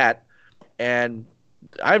upon that, and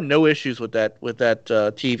I have no issues with that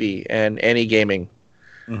TV and any gaming.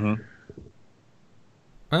 Mm-hmm.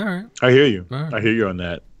 All right, I hear you. Right. I hear you on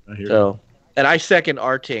that. And I second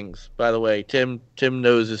Artings, by the way. Tim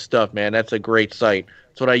knows his stuff, man. That's a great site.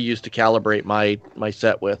 That's what I use to calibrate my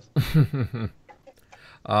set with.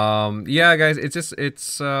 Yeah, guys,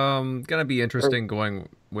 it's gonna be interesting going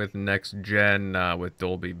with next gen with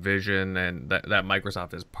Dolby Vision, and that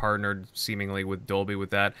Microsoft has partnered seemingly with Dolby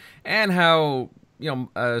with that, and how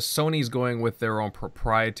Sony's going with their own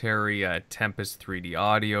proprietary Tempest 3D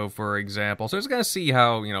audio, for example. So it's gonna see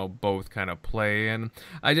how both kind of play, and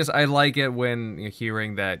I like it when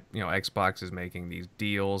hearing that Xbox is making these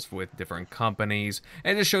deals with different companies,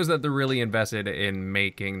 and it shows that they're really invested in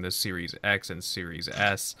making the Series X and Series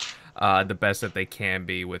S the best that they can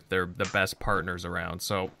be with the best partners around.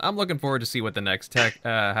 So I'm looking forward to see what the next tech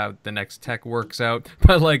how the next tech works out.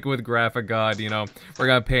 But like with Graphic God, we're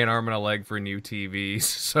gonna pay an arm and a leg for new TVs.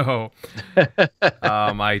 So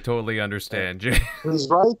I totally understand, Jay. He's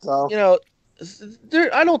right though.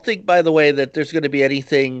 I don't think, by the way, that there's going to be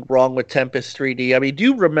anything wrong with Tempest 3D. I mean, do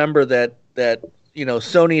you remember that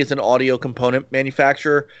Sony is an audio component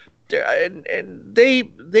manufacturer? And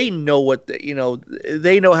they know what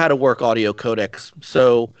they know how to work audio codecs.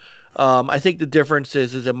 So I think the difference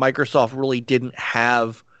is that Microsoft really didn't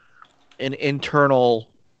have an internal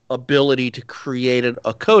ability to create a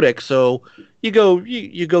codec. So you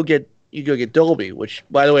go get Dolby, which,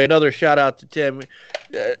 by the way, another shout out to Tim.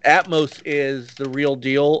 Atmos is the real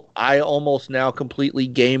deal. I almost now completely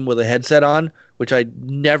game with a headset on, which I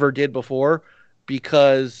never did before,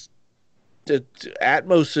 because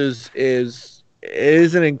Atmos is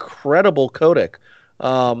an incredible codec.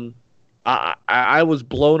 I was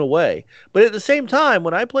blown away. But at the same time,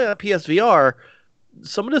 when I play on PSVR,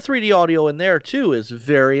 some of the 3D audio in there too is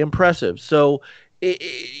very impressive. So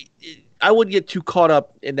I wouldn't get too caught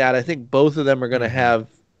up in that. I think both of them are going to have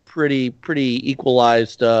pretty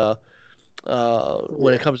equalized when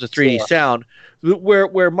it comes to 3D sound.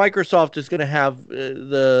 Where Microsoft is going to have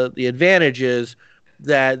the advantage is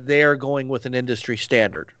that they are going with an industry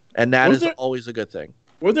standard, and that is always a good thing.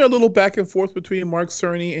 Was there a little back and forth between Mark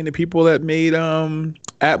Cerny and the people that made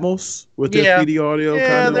Atmos with their 3D audio?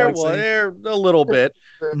 Yeah, there was a little bit.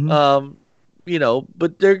 But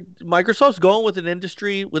Microsoft's going with an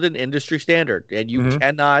industry standard, and you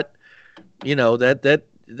cannot,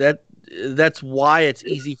 that's why it's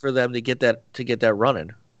easy for them to get that running.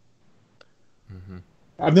 Mm-hmm.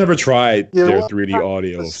 I've never tried their 3D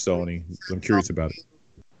audio of Sony. So I'm curious about it.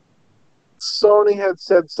 Sony had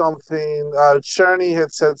said something, Cerny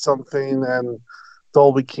had said something, and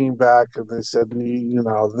Dolby came back and they said,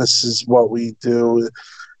 this is what we do.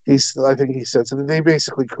 I think he said something. They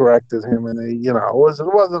basically corrected him, and it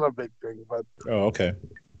wasn't a big thing, but okay.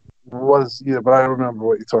 But I remember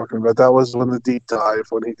what you're talking about. That was when the deep dive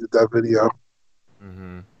when he did that video.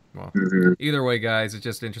 Mm-hmm. Well, either way, guys, it's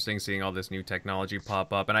just interesting seeing all this new technology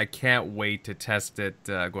pop up, and I can't wait to test it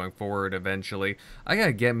going forward eventually. I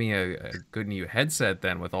gotta get me a good new headset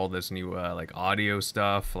then with all this new audio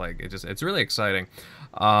stuff. It's really exciting.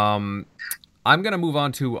 I'm gonna move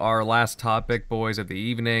on to our last topic, boys, of the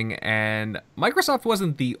evening, and Microsoft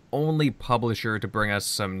wasn't the only publisher to bring us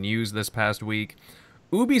some news this past week.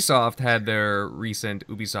 Ubisoft had their recent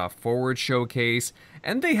Ubisoft Forward showcase,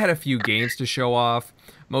 and they had a few games to show off,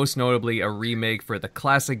 most notably a remake for the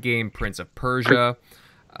classic game Prince of Persia.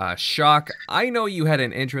 Shock, I know you had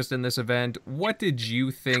an interest in this event. What did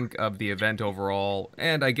you think of the event overall,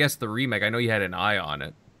 and I guess the remake? I know you had an eye on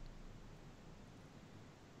it.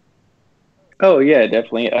 Oh, yeah,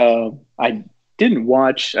 definitely. I didn't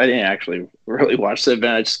actually really watch the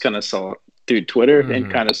event. I just kind of saw it through Twitter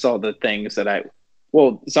and kind of saw the things that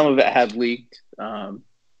some of it had leaked.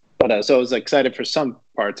 But so I was excited for some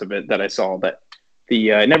parts of it that I saw that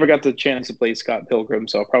I never got the chance to play Scott Pilgrim,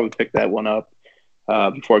 so I'll probably pick that one up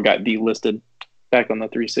before it got delisted back on the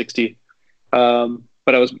 360. But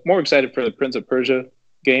I was more excited for the Prince of Persia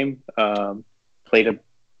game. Played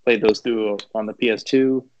those through on the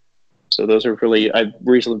PS2. So those are really, I've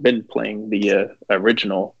recently been playing the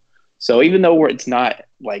original. So even though it's not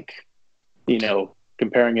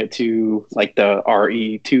comparing it to like the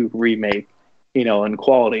RE2 remake, in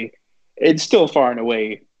quality, it's still far and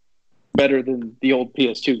away better than the old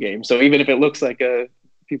PS2 game. So even if it looks like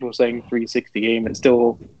people are saying 360 game, it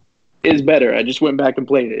still is better. I just went back and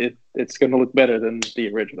played it. It's going to look better than the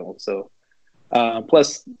original. So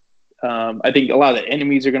plus, I think a lot of the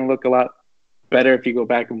enemies are going to look a lot better if you go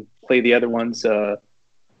back and play the other ones.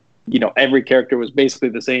 Every character was basically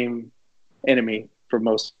the same enemy for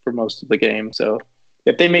most of the game. So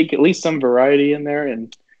if they make at least some variety in there,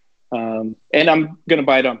 and I'm gonna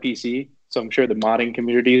buy it on PC, so I'm sure the modding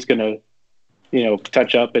community is gonna,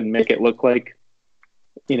 touch up and make it look like,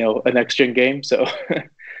 a next gen game. So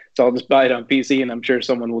So I'll just buy it on PC, and I'm sure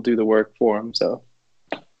someone will do the work for them. So,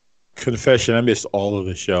 confession, I missed all of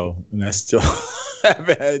the show, and I still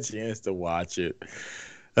haven't had a chance to watch it.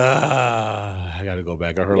 I got to go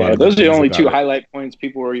back. I heard a lot of those are the only two it. highlight points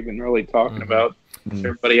people were even really talking about.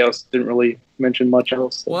 Everybody else didn't really mention much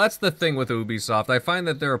else. So. Well, that's the thing with Ubisoft. I find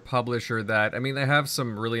that they're a publisher that, I mean, they have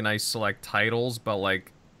some really nice select titles, but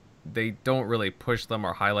like they don't really push them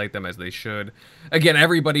or highlight them as they should. Again,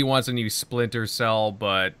 everybody wants a new Splinter Cell,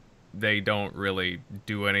 but they don't really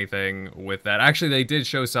do anything with that. Actually, they did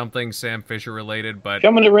show something Sam Fisher related, but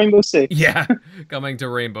coming to Rainbow Six. Yeah, coming to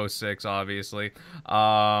Rainbow Six, obviously.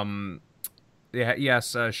 Shocked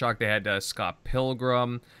they had Scott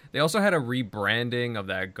Pilgrim. They also had a rebranding of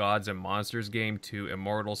that Gods and Monsters game to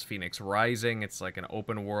Immortals Phoenix Rising. It's like an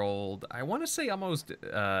open world, I want to say almost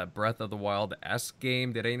Breath of the Wild-esque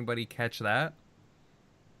game. Did anybody catch that?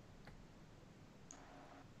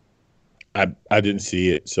 I didn't see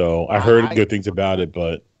it, so I heard good things about it,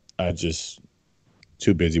 but I just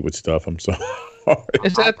too busy with stuff. I'm sorry.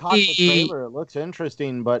 Is that the trailer? It looks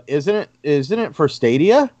interesting, but isn't it for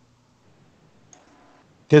Stadia?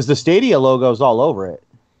 Because the Stadia logo's all over it.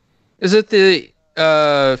 Is it the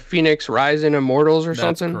Phoenix Rising Immortals or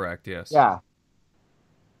something? That's correct, yes. Yeah.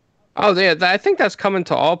 Oh, yeah. I think that's coming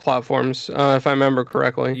to all platforms, if I remember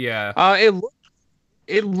correctly. Yeah.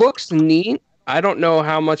 It looks neat. I don't know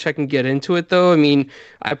how much I can get into it, though. I mean,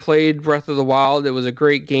 I played Breath of the Wild. It was a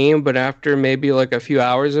great game, but after maybe like a few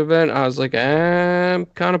hours of it, I was like, I'm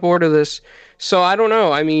kind of bored of this. So I don't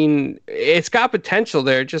know. I mean, it's got potential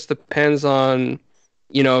there. It just depends on,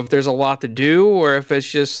 if there's a lot to do or if it's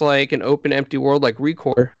just like an open, empty world like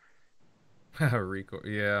ReCore. ReCore,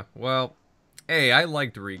 yeah. Well, hey, I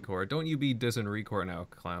liked ReCore. Don't you be dissing ReCore now,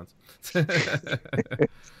 clowns.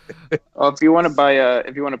 Well, if you want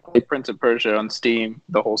to play Prince of Persia on Steam,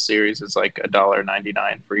 the whole series is like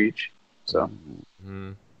 $1.99 for each. So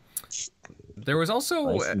there was also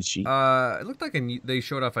it looked like they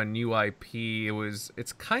showed off a new IP.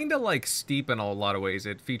 It's kind of like Steep in a lot of ways.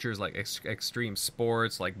 It features like extreme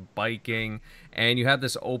sports, like biking, and you have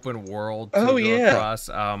this open world to go across.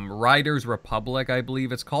 Riders Republic, I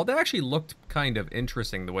believe it's called. It actually looked kind of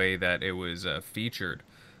interesting the way that it was featured.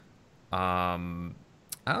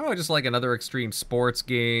 I don't know, just like another extreme sports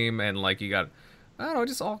game, and like you got, I don't know,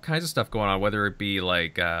 just all kinds of stuff going on, whether it be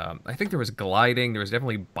like, I think there was gliding, there was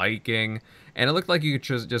definitely biking, and it looked like you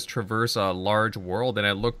could just traverse a large world, and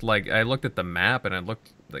it looked like, I looked at the map, and it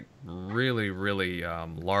looked like really, really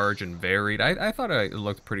large and varied. I thought it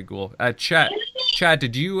looked pretty cool. Chad,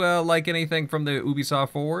 did you like anything from the Ubisoft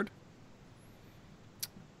Forward?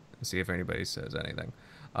 Let's see if anybody says anything.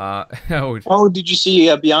 Did you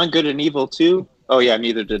see Beyond Good and Evil 2? Oh, yeah,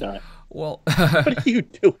 neither did I. Well, what are you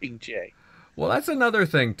doing, Jay? Well, that's another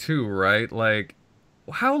thing, too, right? Like,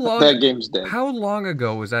 how long... That game's dead. How long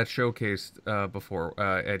ago was that showcased before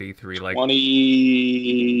at E3? Like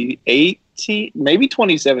 2018? Maybe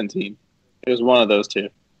 2017. It was one of those two.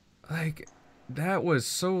 Like, that was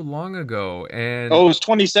so long ago, and... Oh, it was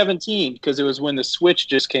 2017, because it was when the Switch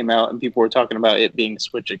just came out, and people were talking about it being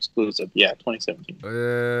Switch exclusive. Yeah,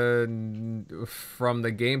 2017. From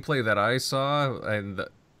the gameplay that I saw, and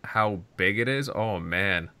how big it is, oh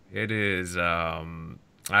man, it is, I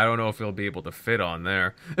don't know if it'll be able to fit on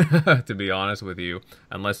there, to be honest with you,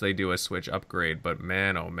 unless they do a Switch upgrade, but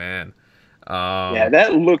man, oh man. Yeah,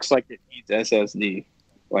 that looks like it needs SSD.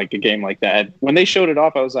 Like a game like that. When they showed it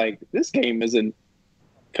off, I was like, this game isn't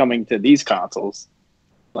coming to these consoles.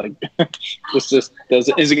 Like, this just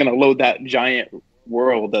isn't going to load that giant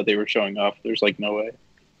world that they were showing off. There's like no way.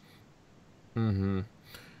 Mm-hmm.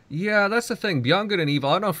 Yeah, that's the thing. Beyond Good and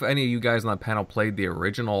Evil, I don't know if any of you guys on that panel played the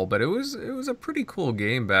original, but it was a pretty cool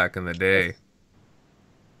game back in the day.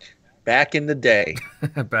 Back in the day.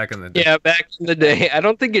 Back in the day. Yeah, back in the day. I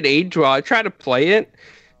don't think it aged well. I tried to play it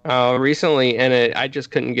recently, and I just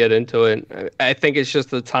couldn't get into it. I think it's just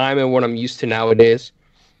the time and what I'm used to nowadays.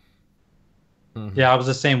 Mm-hmm. Yeah, I was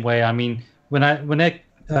the same way. I mean, when it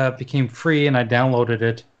became free and I downloaded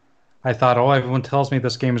it, I thought, oh, everyone tells me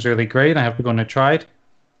this game is really great. I have to go and try it.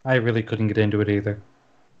 I really couldn't get into it either.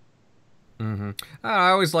 Mm-hmm. I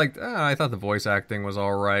always liked. I thought the voice acting was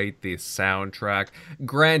all right. The soundtrack,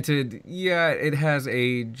 granted, yeah, it has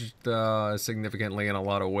aged significantly in a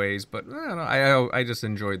lot of ways, but I don't know. I just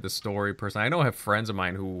enjoyed the story personally. I know I have friends of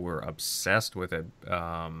mine who were obsessed with it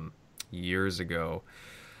years ago.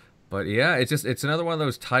 But yeah, it's another one of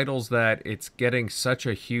those titles that it's getting such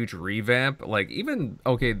a huge revamp. Like even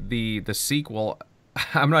the sequel,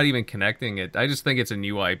 I'm not even connecting it. I just think it's a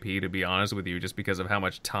new IP, to be honest with you, just because of how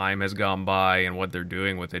much time has gone by and what they're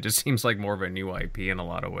doing with it. It just seems like more of a new IP in a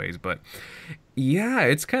lot of ways. But yeah,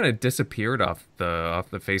 it's kind of disappeared off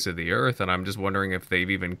the face of the earth, and I'm just wondering if they've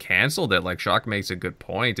even canceled it. Like, Shock makes a good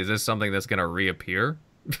point. Is this something that's going to reappear?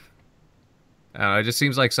 It just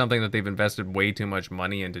seems like something that they've invested way too much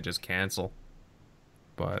money into just cancel.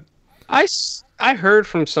 But I heard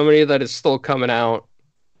from somebody that it's still coming out.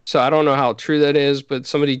 So I don't know how true that is, but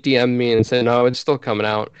somebody DM'd me and said, no, it's still coming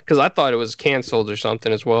out. Because I thought it was canceled or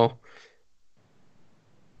something as well.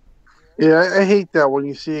 Yeah, I hate that when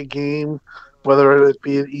you see a game, whether it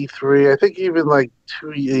be at E3. I think even like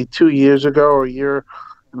 2 years ago or a year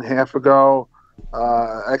and a half ago,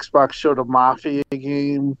 Xbox showed a Mafia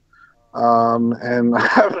game. And I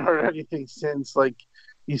haven't heard anything since. Like,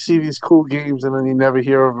 you see these cool games and then you never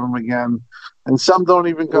hear of them again. And some don't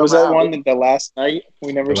even come out. Was that one the last night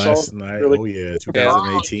we never saw? Last night, really? Oh yeah,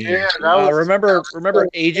 2018. Oh, yeah, remember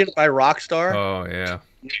Agent by Rockstar? Oh yeah.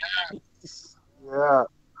 Yeah.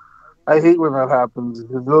 I hate when that happens.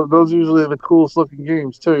 Those usually are the coolest looking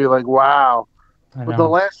games too. You're like, wow. But the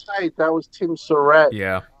last night, that was Tim Surratt.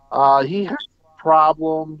 Yeah. He had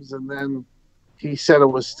problems, and then he said it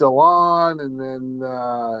was still on, and then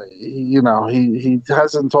he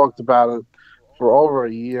hasn't talked about it for over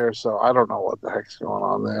a year, so I don't know what the heck's going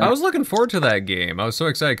on there. I was looking forward to that game. I was so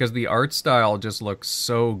excited because the art style just looks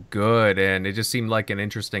so good, and it just seemed like an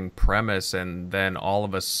interesting premise, and then all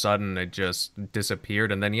of a sudden it just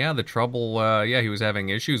disappeared. And then, yeah, the trouble, he was having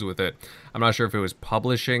issues with it. I'm not sure if it was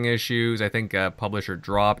publishing issues. I think a publisher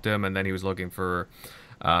dropped him, and then he was looking for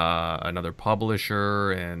another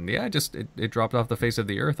publisher, and yeah, it dropped off the face of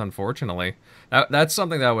the earth, unfortunately. That's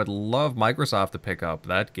something that I would love Microsoft to pick up,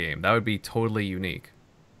 that game. That would be totally unique.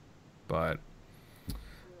 But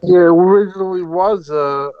yeah, it originally was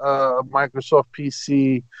a Microsoft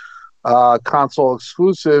PC console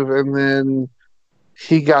exclusive, and then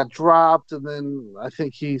he got dropped, and then I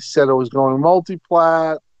think he said it was going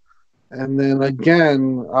multi-plat, and then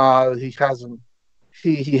again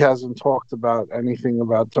he hasn't talked about anything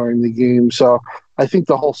about during the game. So I think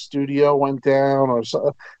the whole studio went down, or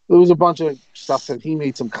so. There was a bunch of stuff that he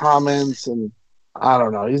made some comments, and I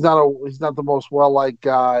don't know. He's not the most well-liked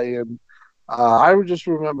guy, and I would just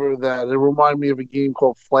remember that it reminded me of a game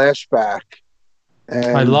called Flashback.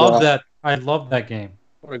 And I love that. I love that game.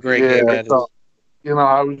 What a great game that is.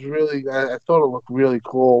 I was really, I thought it looked really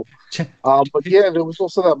cool. But yeah, there was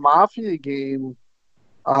also that Mafia game.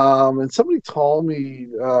 And somebody told me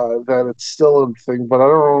that it's still a thing, but I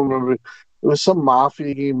don't remember. It was some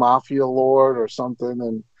Mafia game, Mafia Lord or something,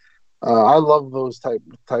 and I love those type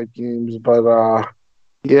games. But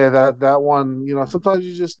yeah, that one, sometimes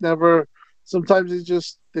you just never. Sometimes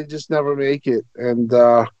they just never make it, and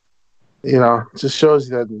it just shows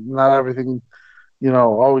you that not everything,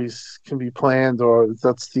 always can be planned, or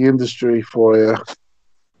that's the industry for you.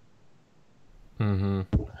 Mm-hmm.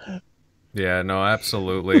 Yeah, no,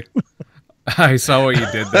 absolutely. I saw what you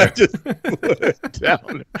did there. I just put it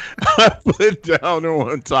down. I put it down in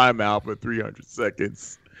one timeout for 300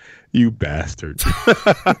 seconds. You bastard.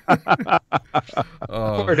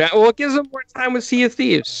 Well, it gives them more time with Sea of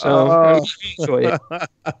Thieves. So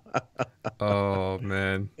oh,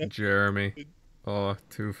 man. Jeremy. Oh,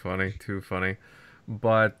 too funny. Too funny.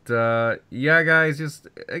 But, yeah, guys, just,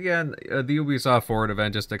 again, the Ubisoft Forward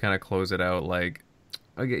event, just to kind of close it out, like,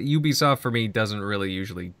 Ubisoft for me doesn't really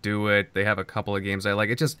usually do it. They have a couple of games I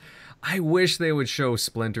like. I wish they would show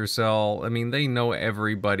Splinter Cell. I mean, they know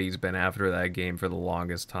everybody's been after that game for the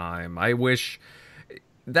longest time. I wish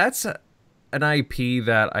that's an IP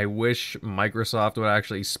that I wish Microsoft would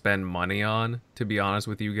actually spend money on, to be honest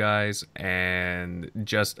with you guys, and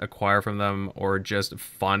just acquire from them or just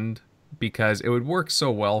fund, because it would work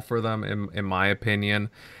so well for them in my opinion,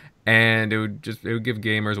 and it would give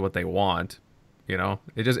gamers what they want.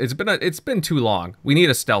 It's been too long. We need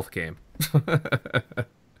a stealth game.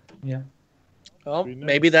 Yeah. Well,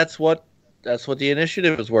 maybe that's what the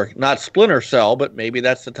initiative is working. Not Splinter Cell, but maybe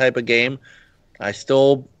that's the type of game. I'm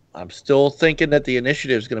still thinking that the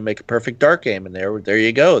initiative is going to make a perfect dark game, and there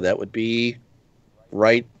you go. That would be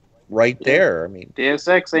right there. I mean, Deus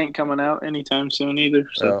Ex ain't coming out anytime soon either.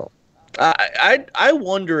 So I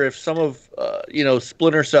wonder if some of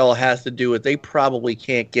Splinter Cell has to do with they probably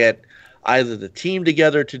can't get either the team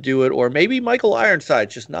together to do it, or maybe Michael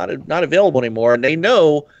Ironside's just not available anymore, and they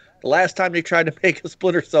know the last time they tried to make a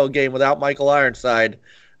Splinter Cell game without Michael Ironside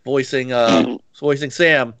voicing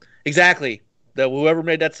Sam, exactly, that whoever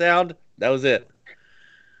made that sound, that was it.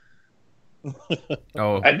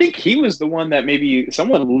 Oh, I think he was the one that maybe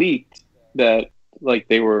someone leaked that like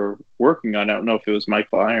they were working on it. I don't know if it was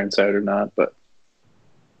Michael Ironside or not, but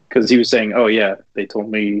because he was saying, "Oh yeah, they told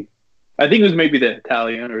me." I think it was maybe the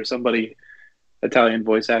Italian or somebody, Italian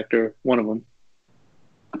voice actor, one of them.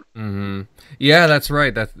 Mm-hmm. Yeah, that's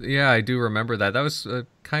right. I do remember that. That was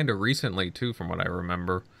kind of recently too, from what I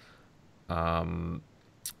remember.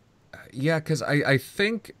 Yeah, because I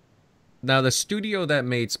think now the studio that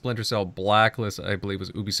made Splinter Cell Blacklist, I believe,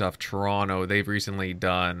 was Ubisoft Toronto. They've recently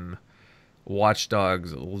done Watch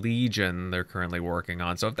Dogs Legion. They're currently working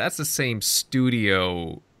on. So if that's the same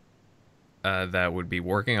studio that would be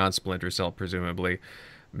working on Splinter Cell, presumably.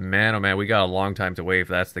 Man, oh man, we got a long time to wait if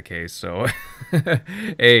that's the case. So,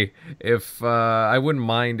 hey, if I wouldn't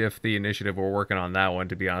mind if the initiative were working on that one,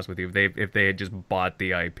 to be honest with you, if they had just bought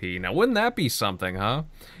the IP. Now, wouldn't that be something, huh?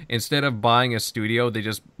 Instead of buying a studio, they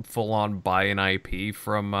just full on buy an IP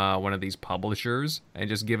from one of these publishers and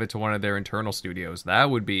just give it to one of their internal studios. That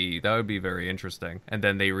would be very interesting. And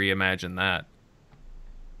then they reimagine that.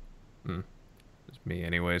 Just me,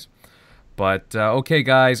 anyways. But, okay,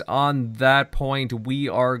 guys, on that point, we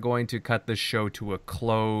are going to cut the show to a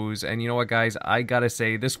close. And you know what, guys? I gotta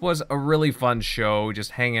say, this was a really fun show,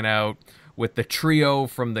 just hanging out with the trio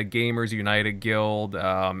from the Gamers United Guild.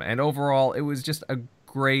 And overall, it was just a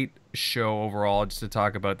great show overall, just to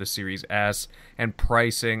talk about the Series S and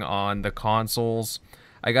pricing on the consoles.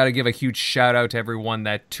 I gotta give a huge shout-out to everyone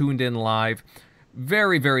that tuned in live.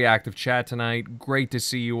 Very, very active chat tonight. Great to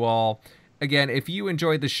see you all. Again, if you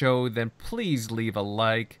enjoyed the show, then please leave a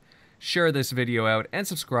like, share this video out, and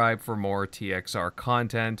subscribe for more TXR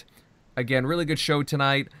content. Again, really good show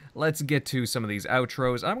tonight. Let's get to some of these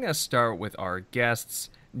outros. I'm going to start with our guests.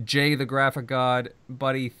 Jay, the Graphic God.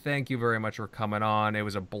 Buddy, thank you very much for coming on. It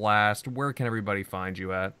was a blast. Where can everybody find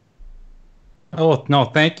you at? Oh, no,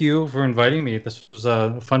 thank you for inviting me. This was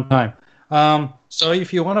a fun time. So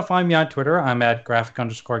if you want to find me on Twitter, I'm at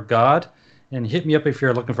graphic_god. And hit me up if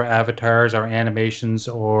you're looking for avatars or animations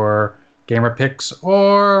or gamer pics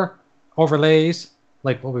or overlays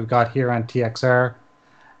like what we've got here on TXR.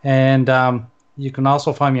 And you can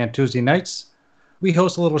also find me on Tuesday nights. We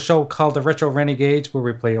host a little show called the Retro Renegades where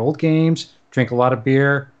we play old games, drink a lot of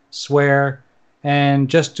beer, swear, and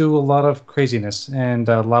just do a lot of craziness. And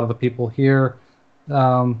a lot of the people here,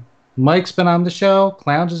 Mike's been on the show,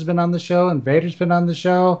 Clowns has been on the show, and Vader's been on the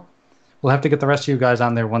show. We'll have to get the rest of you guys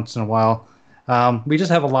on there once in a while. We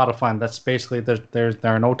just have a lot of fun. That's basically, there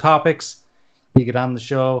are no topics. You get on the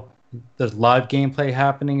show. There's live gameplay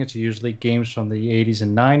happening. It's usually games from the 80s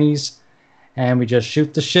and 90s. And we just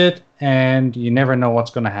shoot the shit, and you never know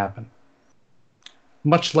what's going to happen.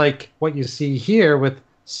 Much like what you see here with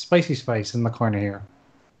Spicy Spice in the corner here.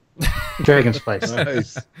 Dragon Spice.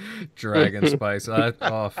 Nice. Dragon Spice.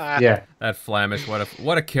 Yeah. That Flemish.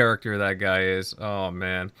 What a character that guy is. Oh,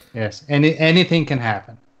 man. Yes. Anything can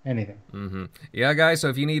happen. Anything. Mm-hmm. Yeah, guys. So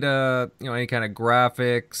if you need any kind of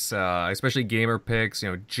graphics, especially gamer pics,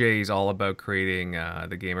 Jay's all about creating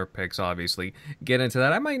the gamer pics. Obviously, get into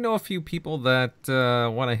that. I might know a few people that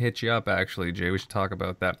want to hit you up. Actually, Jay, we should talk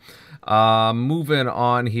about that. Moving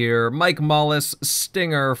on here, Mike Mullis,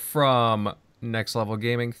 Stinger from Next Level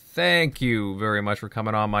Gaming. Thank you very much for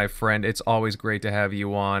coming on, my friend. It's always great to have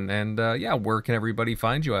you on. And where can everybody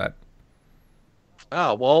find you at?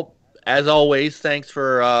 Oh, well, as always, thanks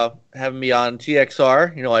for having me on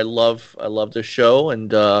TXR. I love the show,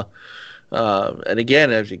 and again,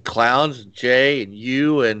 there's Clowns, Jay, and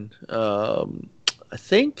you, and I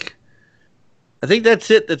think that's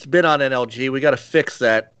it. That's been on NLG. We got to fix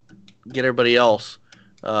that, get everybody else.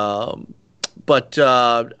 But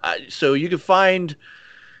so you can find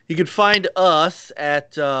us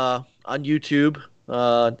at on YouTube.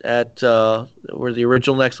 At we're the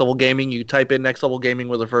original Next Level Gaming. You type in Next Level Gaming,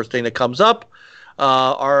 we're the first thing that comes up.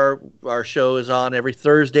 Our show is on every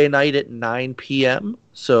Thursday night at 9 p.m.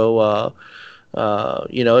 So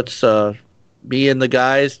it's me and the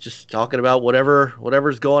guys just talking about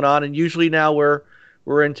whatever's going on. And usually now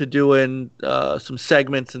we're into doing some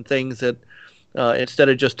segments and things that instead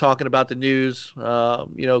of just talking about the news.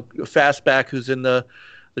 Fastback, who's in the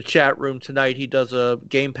chat room tonight, he does a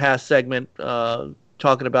Game Pass segment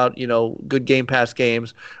talking about good Game Pass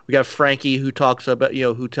games. We got Frankie, who talks about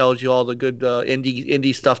who tells you all the good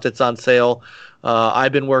indie stuff that's on sale.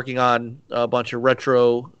 I've been working on a bunch of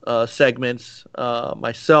retro segments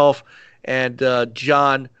myself, and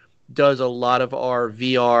John does a lot of our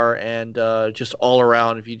VR and just all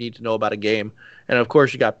around if you need to know about a game. And of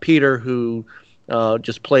course you got Peter, who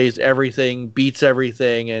just plays everything, beats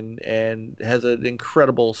everything, and has an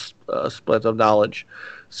incredible split of knowledge.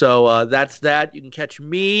 So that's that. You can catch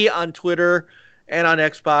me on Twitter and on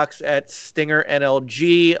Xbox at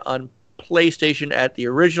StingerNLG, on PlayStation at the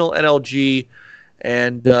original NLG,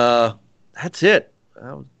 and that's it.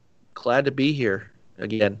 I'm glad to be here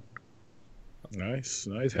again. Nice.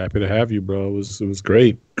 Happy to have you, bro. It was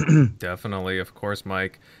great. Definitely, of course,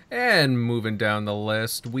 Mike. And moving down the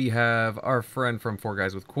list, we have our friend from Four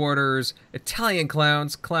Guys with Quarters, Italian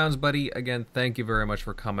Clowns. Clowns, buddy, again, thank you very much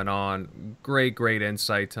for coming on. Great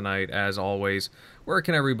insight tonight, as always. Where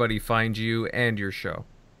can everybody find you and your show?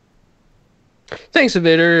 Thanks,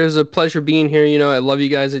 Evader. It was a pleasure being here. I love you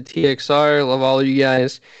guys at TXR. I love all of you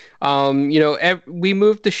guys. We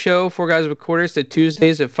moved the show, Four Guys with Quarters, to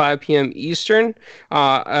Tuesdays at 5 p.m. Eastern.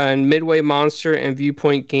 And Midway Monster and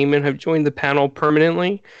Viewpoint Gaming have joined the panel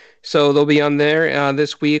permanently. So they'll be on there.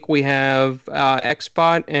 This week we have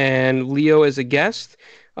Xbot and Leo as a guest.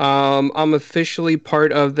 I'm officially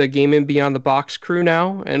part of the Gaming Beyond the Box crew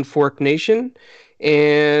now and Fork Nation.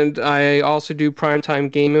 And I also do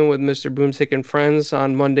primetime gaming with Mr. Boomstick and Friends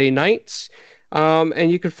on Monday nights.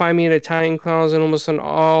 And you can find me at Italian Clowns and almost on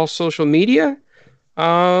all social media.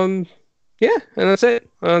 Yeah, and that's it.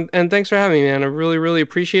 And thanks for having me, man. I really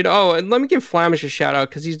appreciate it. Oh, and let me give Flamish a shout out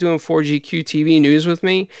because he's doing 4GQ TV news with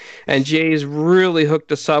me, and Jay's really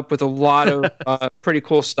hooked us up with a lot of pretty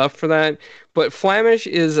cool stuff for that. But Flamish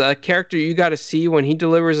is a character you got to see when he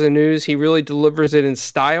delivers the news. He really delivers it in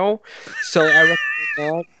style. So I recommend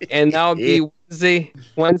that. And that'll be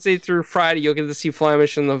Wednesday through Friday. You'll get to see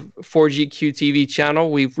Flamish on the 4GQ TV channel.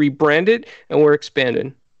 We've rebranded and we're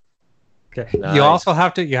expanding. Okay. Nice. You also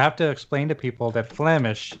have to explain to people that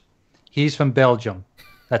Flemish, he's from Belgium.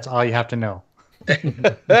 That's all you have to know.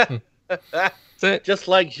 Just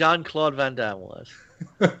like Jean-Claude Van Damme was.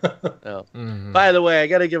 Oh. Mm-hmm. By the way, I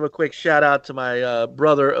got to give a quick shout out to my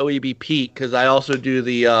brother OEB Pete because I also do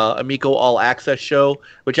the Amico All Access show,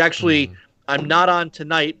 which actually I'm not on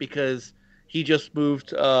tonight because he just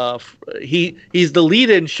moved. He's the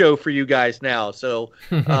lead-in show for you guys now, so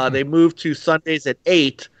they moved to Sundays at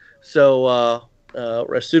 8. So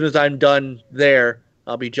as soon as I'm done there,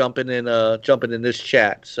 I'll be jumping in this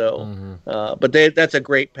chat. So, but that's a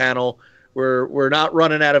great panel. We're not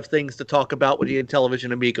running out of things to talk about with the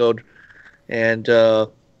Intellivision Amico, and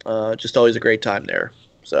just always a great time there.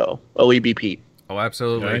 So OEB Pete. Oh,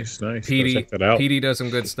 absolutely. Nice. Petey does some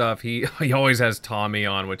good stuff. He always has Tommy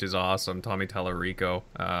on, which is awesome. Tommy Tellerico.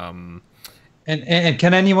 And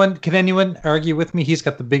can anyone argue with me? He's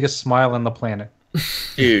got the biggest smile on the planet.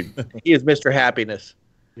 Dude, he is Mr. Happiness.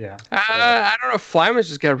 Yeah. I don't know. Flamish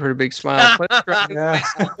has got a pretty big smile. Yeah.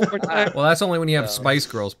 Well, that's only when you have Spice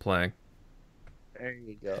Girls playing. There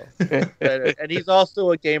you go. And he's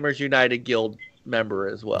also a Gamers United Guild member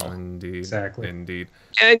as well. Indeed. Exactly. Indeed.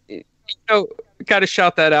 And got to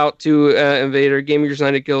shout that out to Invader. Gamers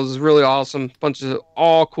United Guild is really awesome. Bunch of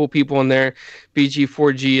all cool people in there.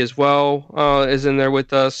 BG4G as well is in there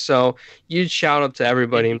with us. So huge shout out to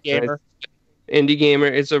everybody. Indie Gamer.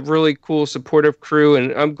 It's a really cool, supportive crew,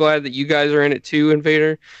 and I'm glad that you guys are in it too,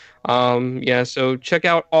 Invader. So check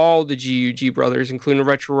out all the GUG brothers, including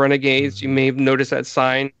Retro Renegades. You may have noticed that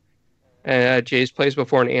sign at Jay's place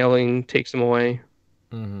before an alien takes them away.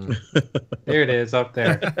 There it is, up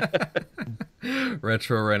there.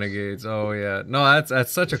 Retro Renegades. Oh yeah. No,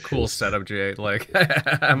 that's such a cool setup, Jay. Like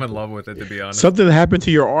I'm in love with it, to be honest. Something happened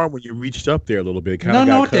to your arm when you reached up there a little bit.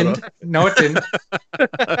 No, it didn't. No, it didn't.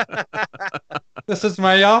 This is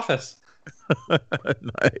my office.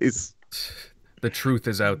 Nice. The truth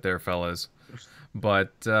is out there, fellas.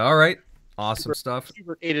 But all right, awesome stuff.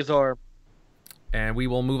 Ate his arm. And we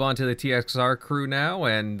will move on to the TXR crew now,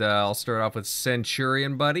 and I'll start off with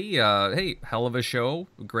Centurion, buddy. Hey, hell of a show.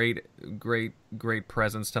 Great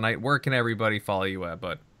presence tonight. Where can everybody follow you at,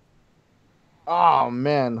 bud? Oh,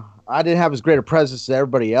 man. I didn't have as great a presence as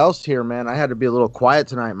everybody else here, man. I had to be a little quiet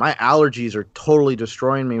tonight. My allergies are totally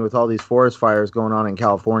destroying me with all these forest fires going on in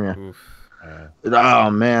California. Oof. Oh,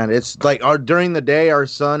 man. It's like during the day, our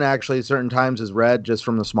sun actually at certain times is red just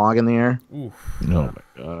from the smog in the air. Oof. Oh,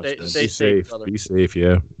 my gosh. Stay safe. Brother. Be safe,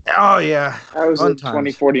 yeah. Oh, yeah. How is it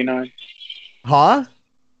 2049? Huh?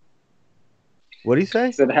 What do you say?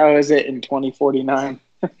 I said, how is it in 2049?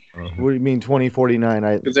 What do you mean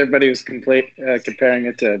 2049? Because everybody was comparing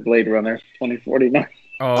it to Blade Runner 2049.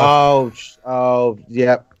 Oh,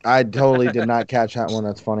 yeah. I totally did not catch that one.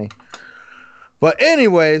 That's funny. But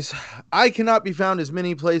anyways, I cannot be found as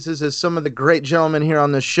many places as some of the great gentlemen here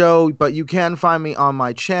on the show, but you can find me on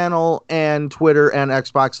my channel and Twitter and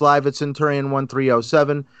Xbox Live at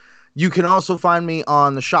Centurion1307. You can also find me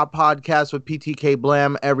on the Shop Podcast with PTK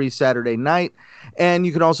Blam every Saturday night, and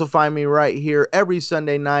you can also find me right here every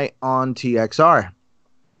Sunday night on TXR.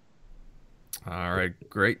 All right,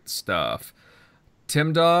 great stuff.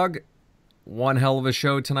 Tim Dog, one hell of a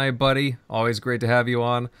show tonight, buddy. Always great to have you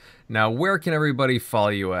on. Now, where can everybody follow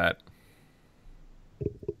you at?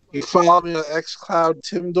 You follow me on xCloud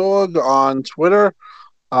TimDog on Twitter.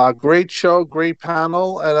 Great show, great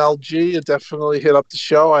panel at LG. It definitely hit up the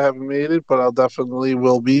show. I haven't made it, but I'll definitely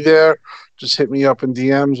will be there. Just hit me up in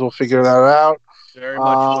DMs. We'll figure that out. Very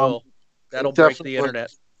much will. That'll break the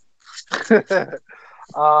internet.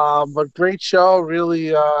 But great show,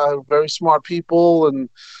 really very smart people, and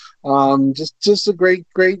just a great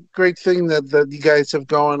thing that you guys have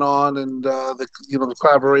going on, and the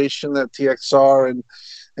collaboration that TXR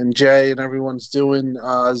and Jay and everyone's doing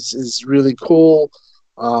is really cool.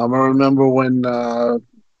 I remember when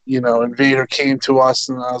Invader came to us,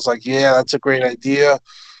 and I was like, yeah, that's a great idea.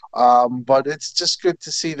 But it's just good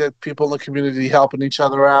to see that people in the community helping each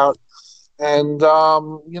other out. And,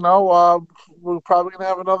 we're probably going to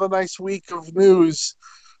have another nice week of news,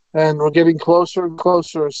 and we're getting closer and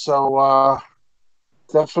closer. So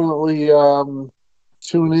definitely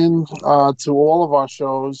tune in to all of our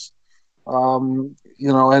shows,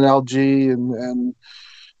 NLG and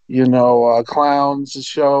Clowns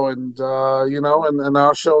show, and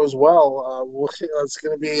our show as well. It's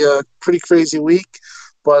going to be a pretty crazy week,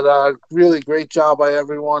 but really great job by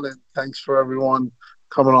everyone, and thanks for everyone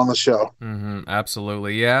coming on the show.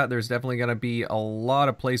 Absolutely. Yeah, there's definitely going to be a lot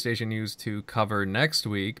of PlayStation news to cover next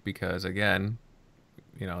week because, again,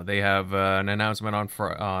 they have an announcement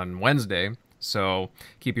on Wednesday, so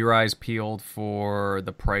keep your eyes peeled for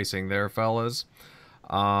the pricing there, fellas.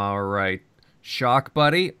 All right. Shock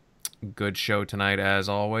Buddy, good show tonight as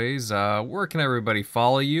always. Where can everybody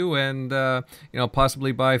follow you and,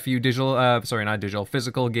 possibly buy a few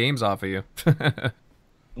physical games off of you?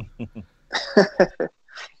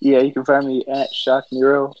 Yeah, you can find me at Shock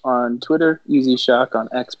Nero on Twitter, UZShock on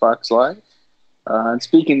Xbox Live. And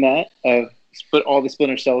speaking of that, all the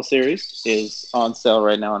Splinter Cell series is on sale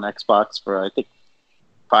right now on Xbox for, I think,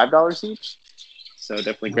 $5 each. So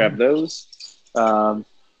definitely grab those. But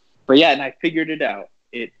yeah, and I figured it out.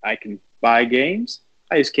 I can buy games.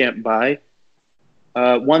 I just can't buy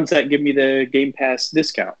ones that give me the Game Pass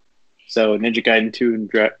discount. So Ninja Gaiden 2 and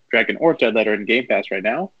Dragon Orta that are in Game Pass right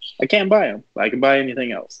now, I can't buy them. I can buy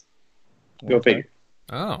anything else. Go figure.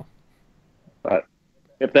 Oh. But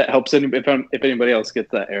if that helps, if anybody else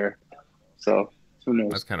gets that error. So who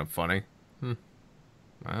knows? That's kind of funny.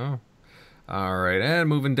 Wow. All right, and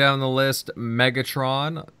moving down the list,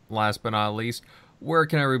 Megatron, last but not least. Where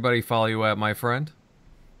can everybody follow you at, my friend?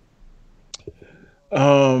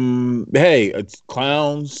 Hey, it's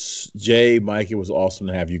Clowns, Jay, Mike. It was awesome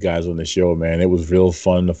to have you guys on the show, man. It was real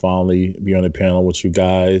fun to finally be on the panel with you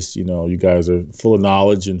guys. You guys are full of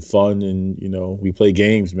knowledge and fun, and we play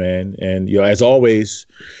games, man. And as always,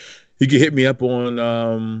 you can hit me up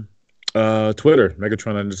on Twitter,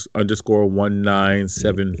 Megatron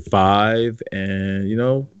 _1975,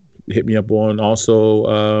 and hit me up on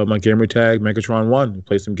also my gamer tag Megatron1.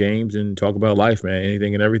 Play some games and talk about life, man.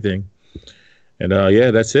 Anything and everything. And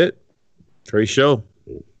that's it. Great show.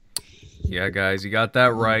 Yeah, guys, you got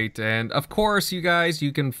that right. And of course, you guys,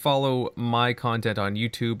 you can follow my content on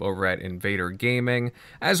YouTube over at Invader Gaming.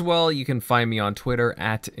 As well, you can find me on Twitter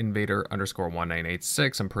at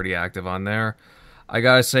Invader_1986. I'm pretty active on there. I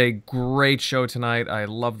gotta say, great show tonight. I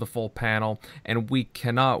love the full panel, and we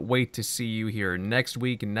cannot wait to see you here next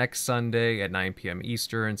week, next Sunday at 9 p.m.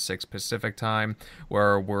 Eastern, 6 Pacific time,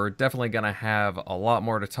 where we're definitely gonna have a lot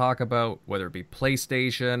more to talk about, whether it be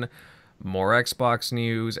PlayStation, more Xbox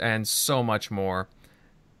news, and so much more.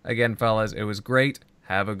 Again, fellas, it was great.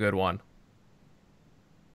 Have a good one.